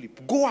said to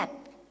Philip, go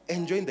up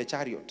and join the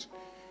chariot.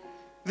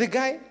 The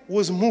guy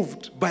was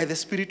moved by the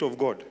Spirit of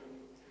God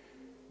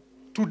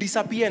to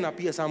disappear and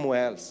appear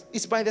somewhere else.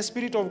 It's by the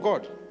Spirit of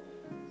God.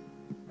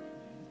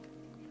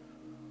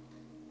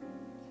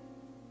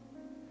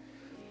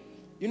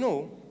 You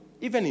know,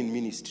 even in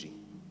ministry,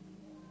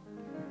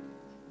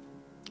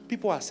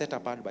 people are set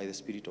apart by the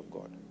Spirit of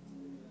God.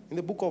 In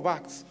the book of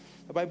Acts,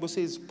 the Bible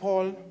says,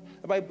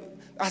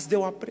 as they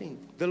were praying,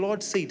 the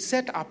Lord said,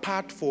 set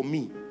apart for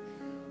me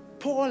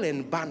Paul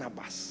and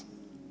Barnabas,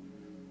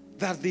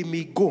 that they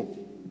may go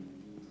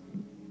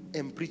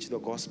and preach the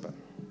gospel.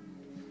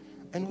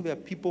 I know there are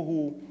people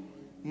who,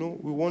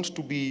 we want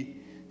to be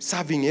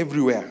serving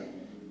everywhere.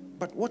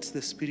 But what's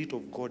the Spirit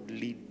of God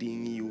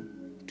leading you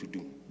to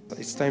do?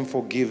 It's time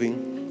for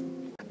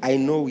giving. I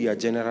know we are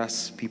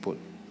generous people.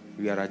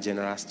 We are a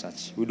generous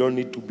church. We don't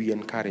need to be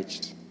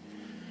encouraged.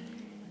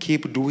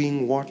 Keep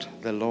doing what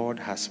the Lord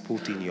has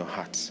put in your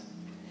hearts.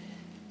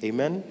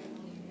 Amen.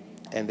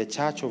 And the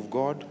church of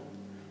God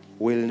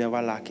will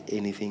never lack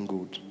anything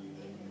good.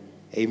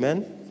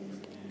 Amen.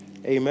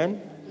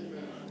 Amen.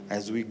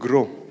 As we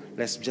grow,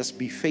 let's just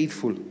be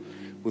faithful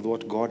with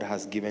what God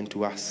has given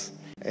to us.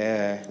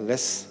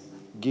 Let's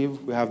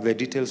give. We have the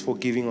details for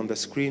giving on the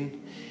screen.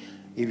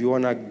 If you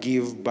want to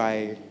give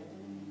by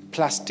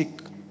plastic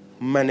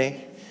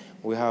money,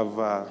 we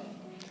have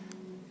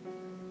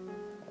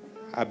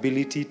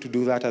ability to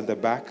do that at the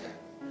back.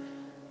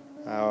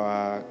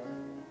 Our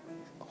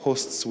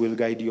hosts will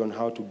guide you on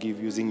how to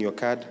give using your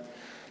card.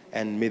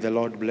 And may the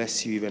Lord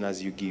bless you even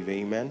as you give.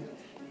 Amen.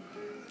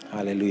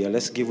 Hallelujah.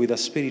 Let's give with a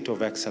spirit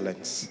of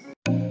excellence.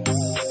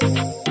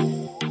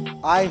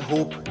 I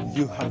hope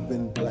you have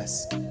been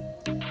blessed.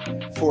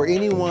 For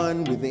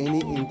anyone with any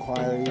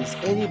inquiries,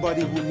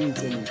 anybody who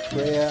needs any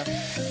prayer,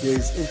 there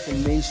is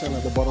information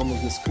at the bottom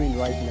of the screen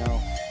right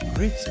now.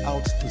 Reach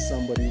out to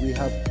somebody. We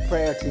have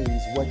prayer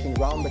teams working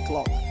round the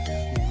clock,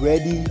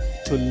 ready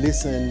to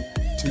listen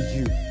to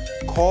you.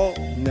 Call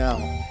now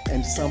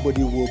and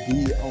somebody will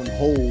be on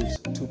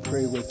hold to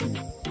pray with you.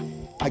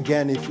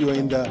 Again, if you're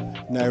in the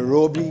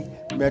Nairobi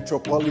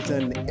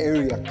metropolitan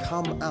area,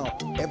 come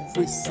out.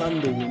 Every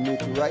Sunday we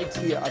meet right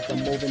here at the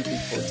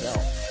Movenpick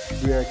Hotel.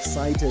 We are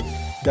excited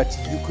that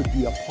you could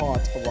be a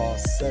part of our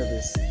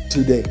service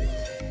today.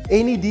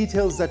 Any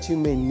details that you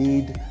may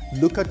need,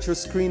 look at your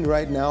screen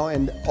right now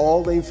and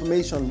all the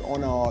information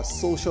on our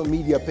social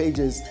media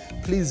pages.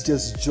 Please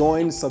just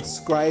join,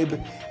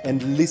 subscribe,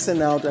 and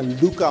listen out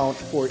and look out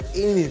for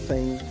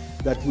anything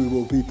that we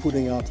will be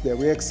putting out there.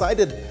 We're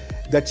excited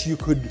that you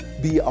could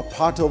be a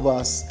part of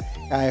us.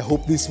 I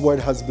hope this word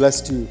has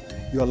blessed you.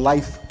 Your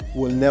life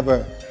will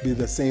never be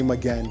the same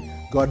again.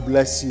 God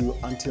bless you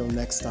until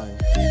next time.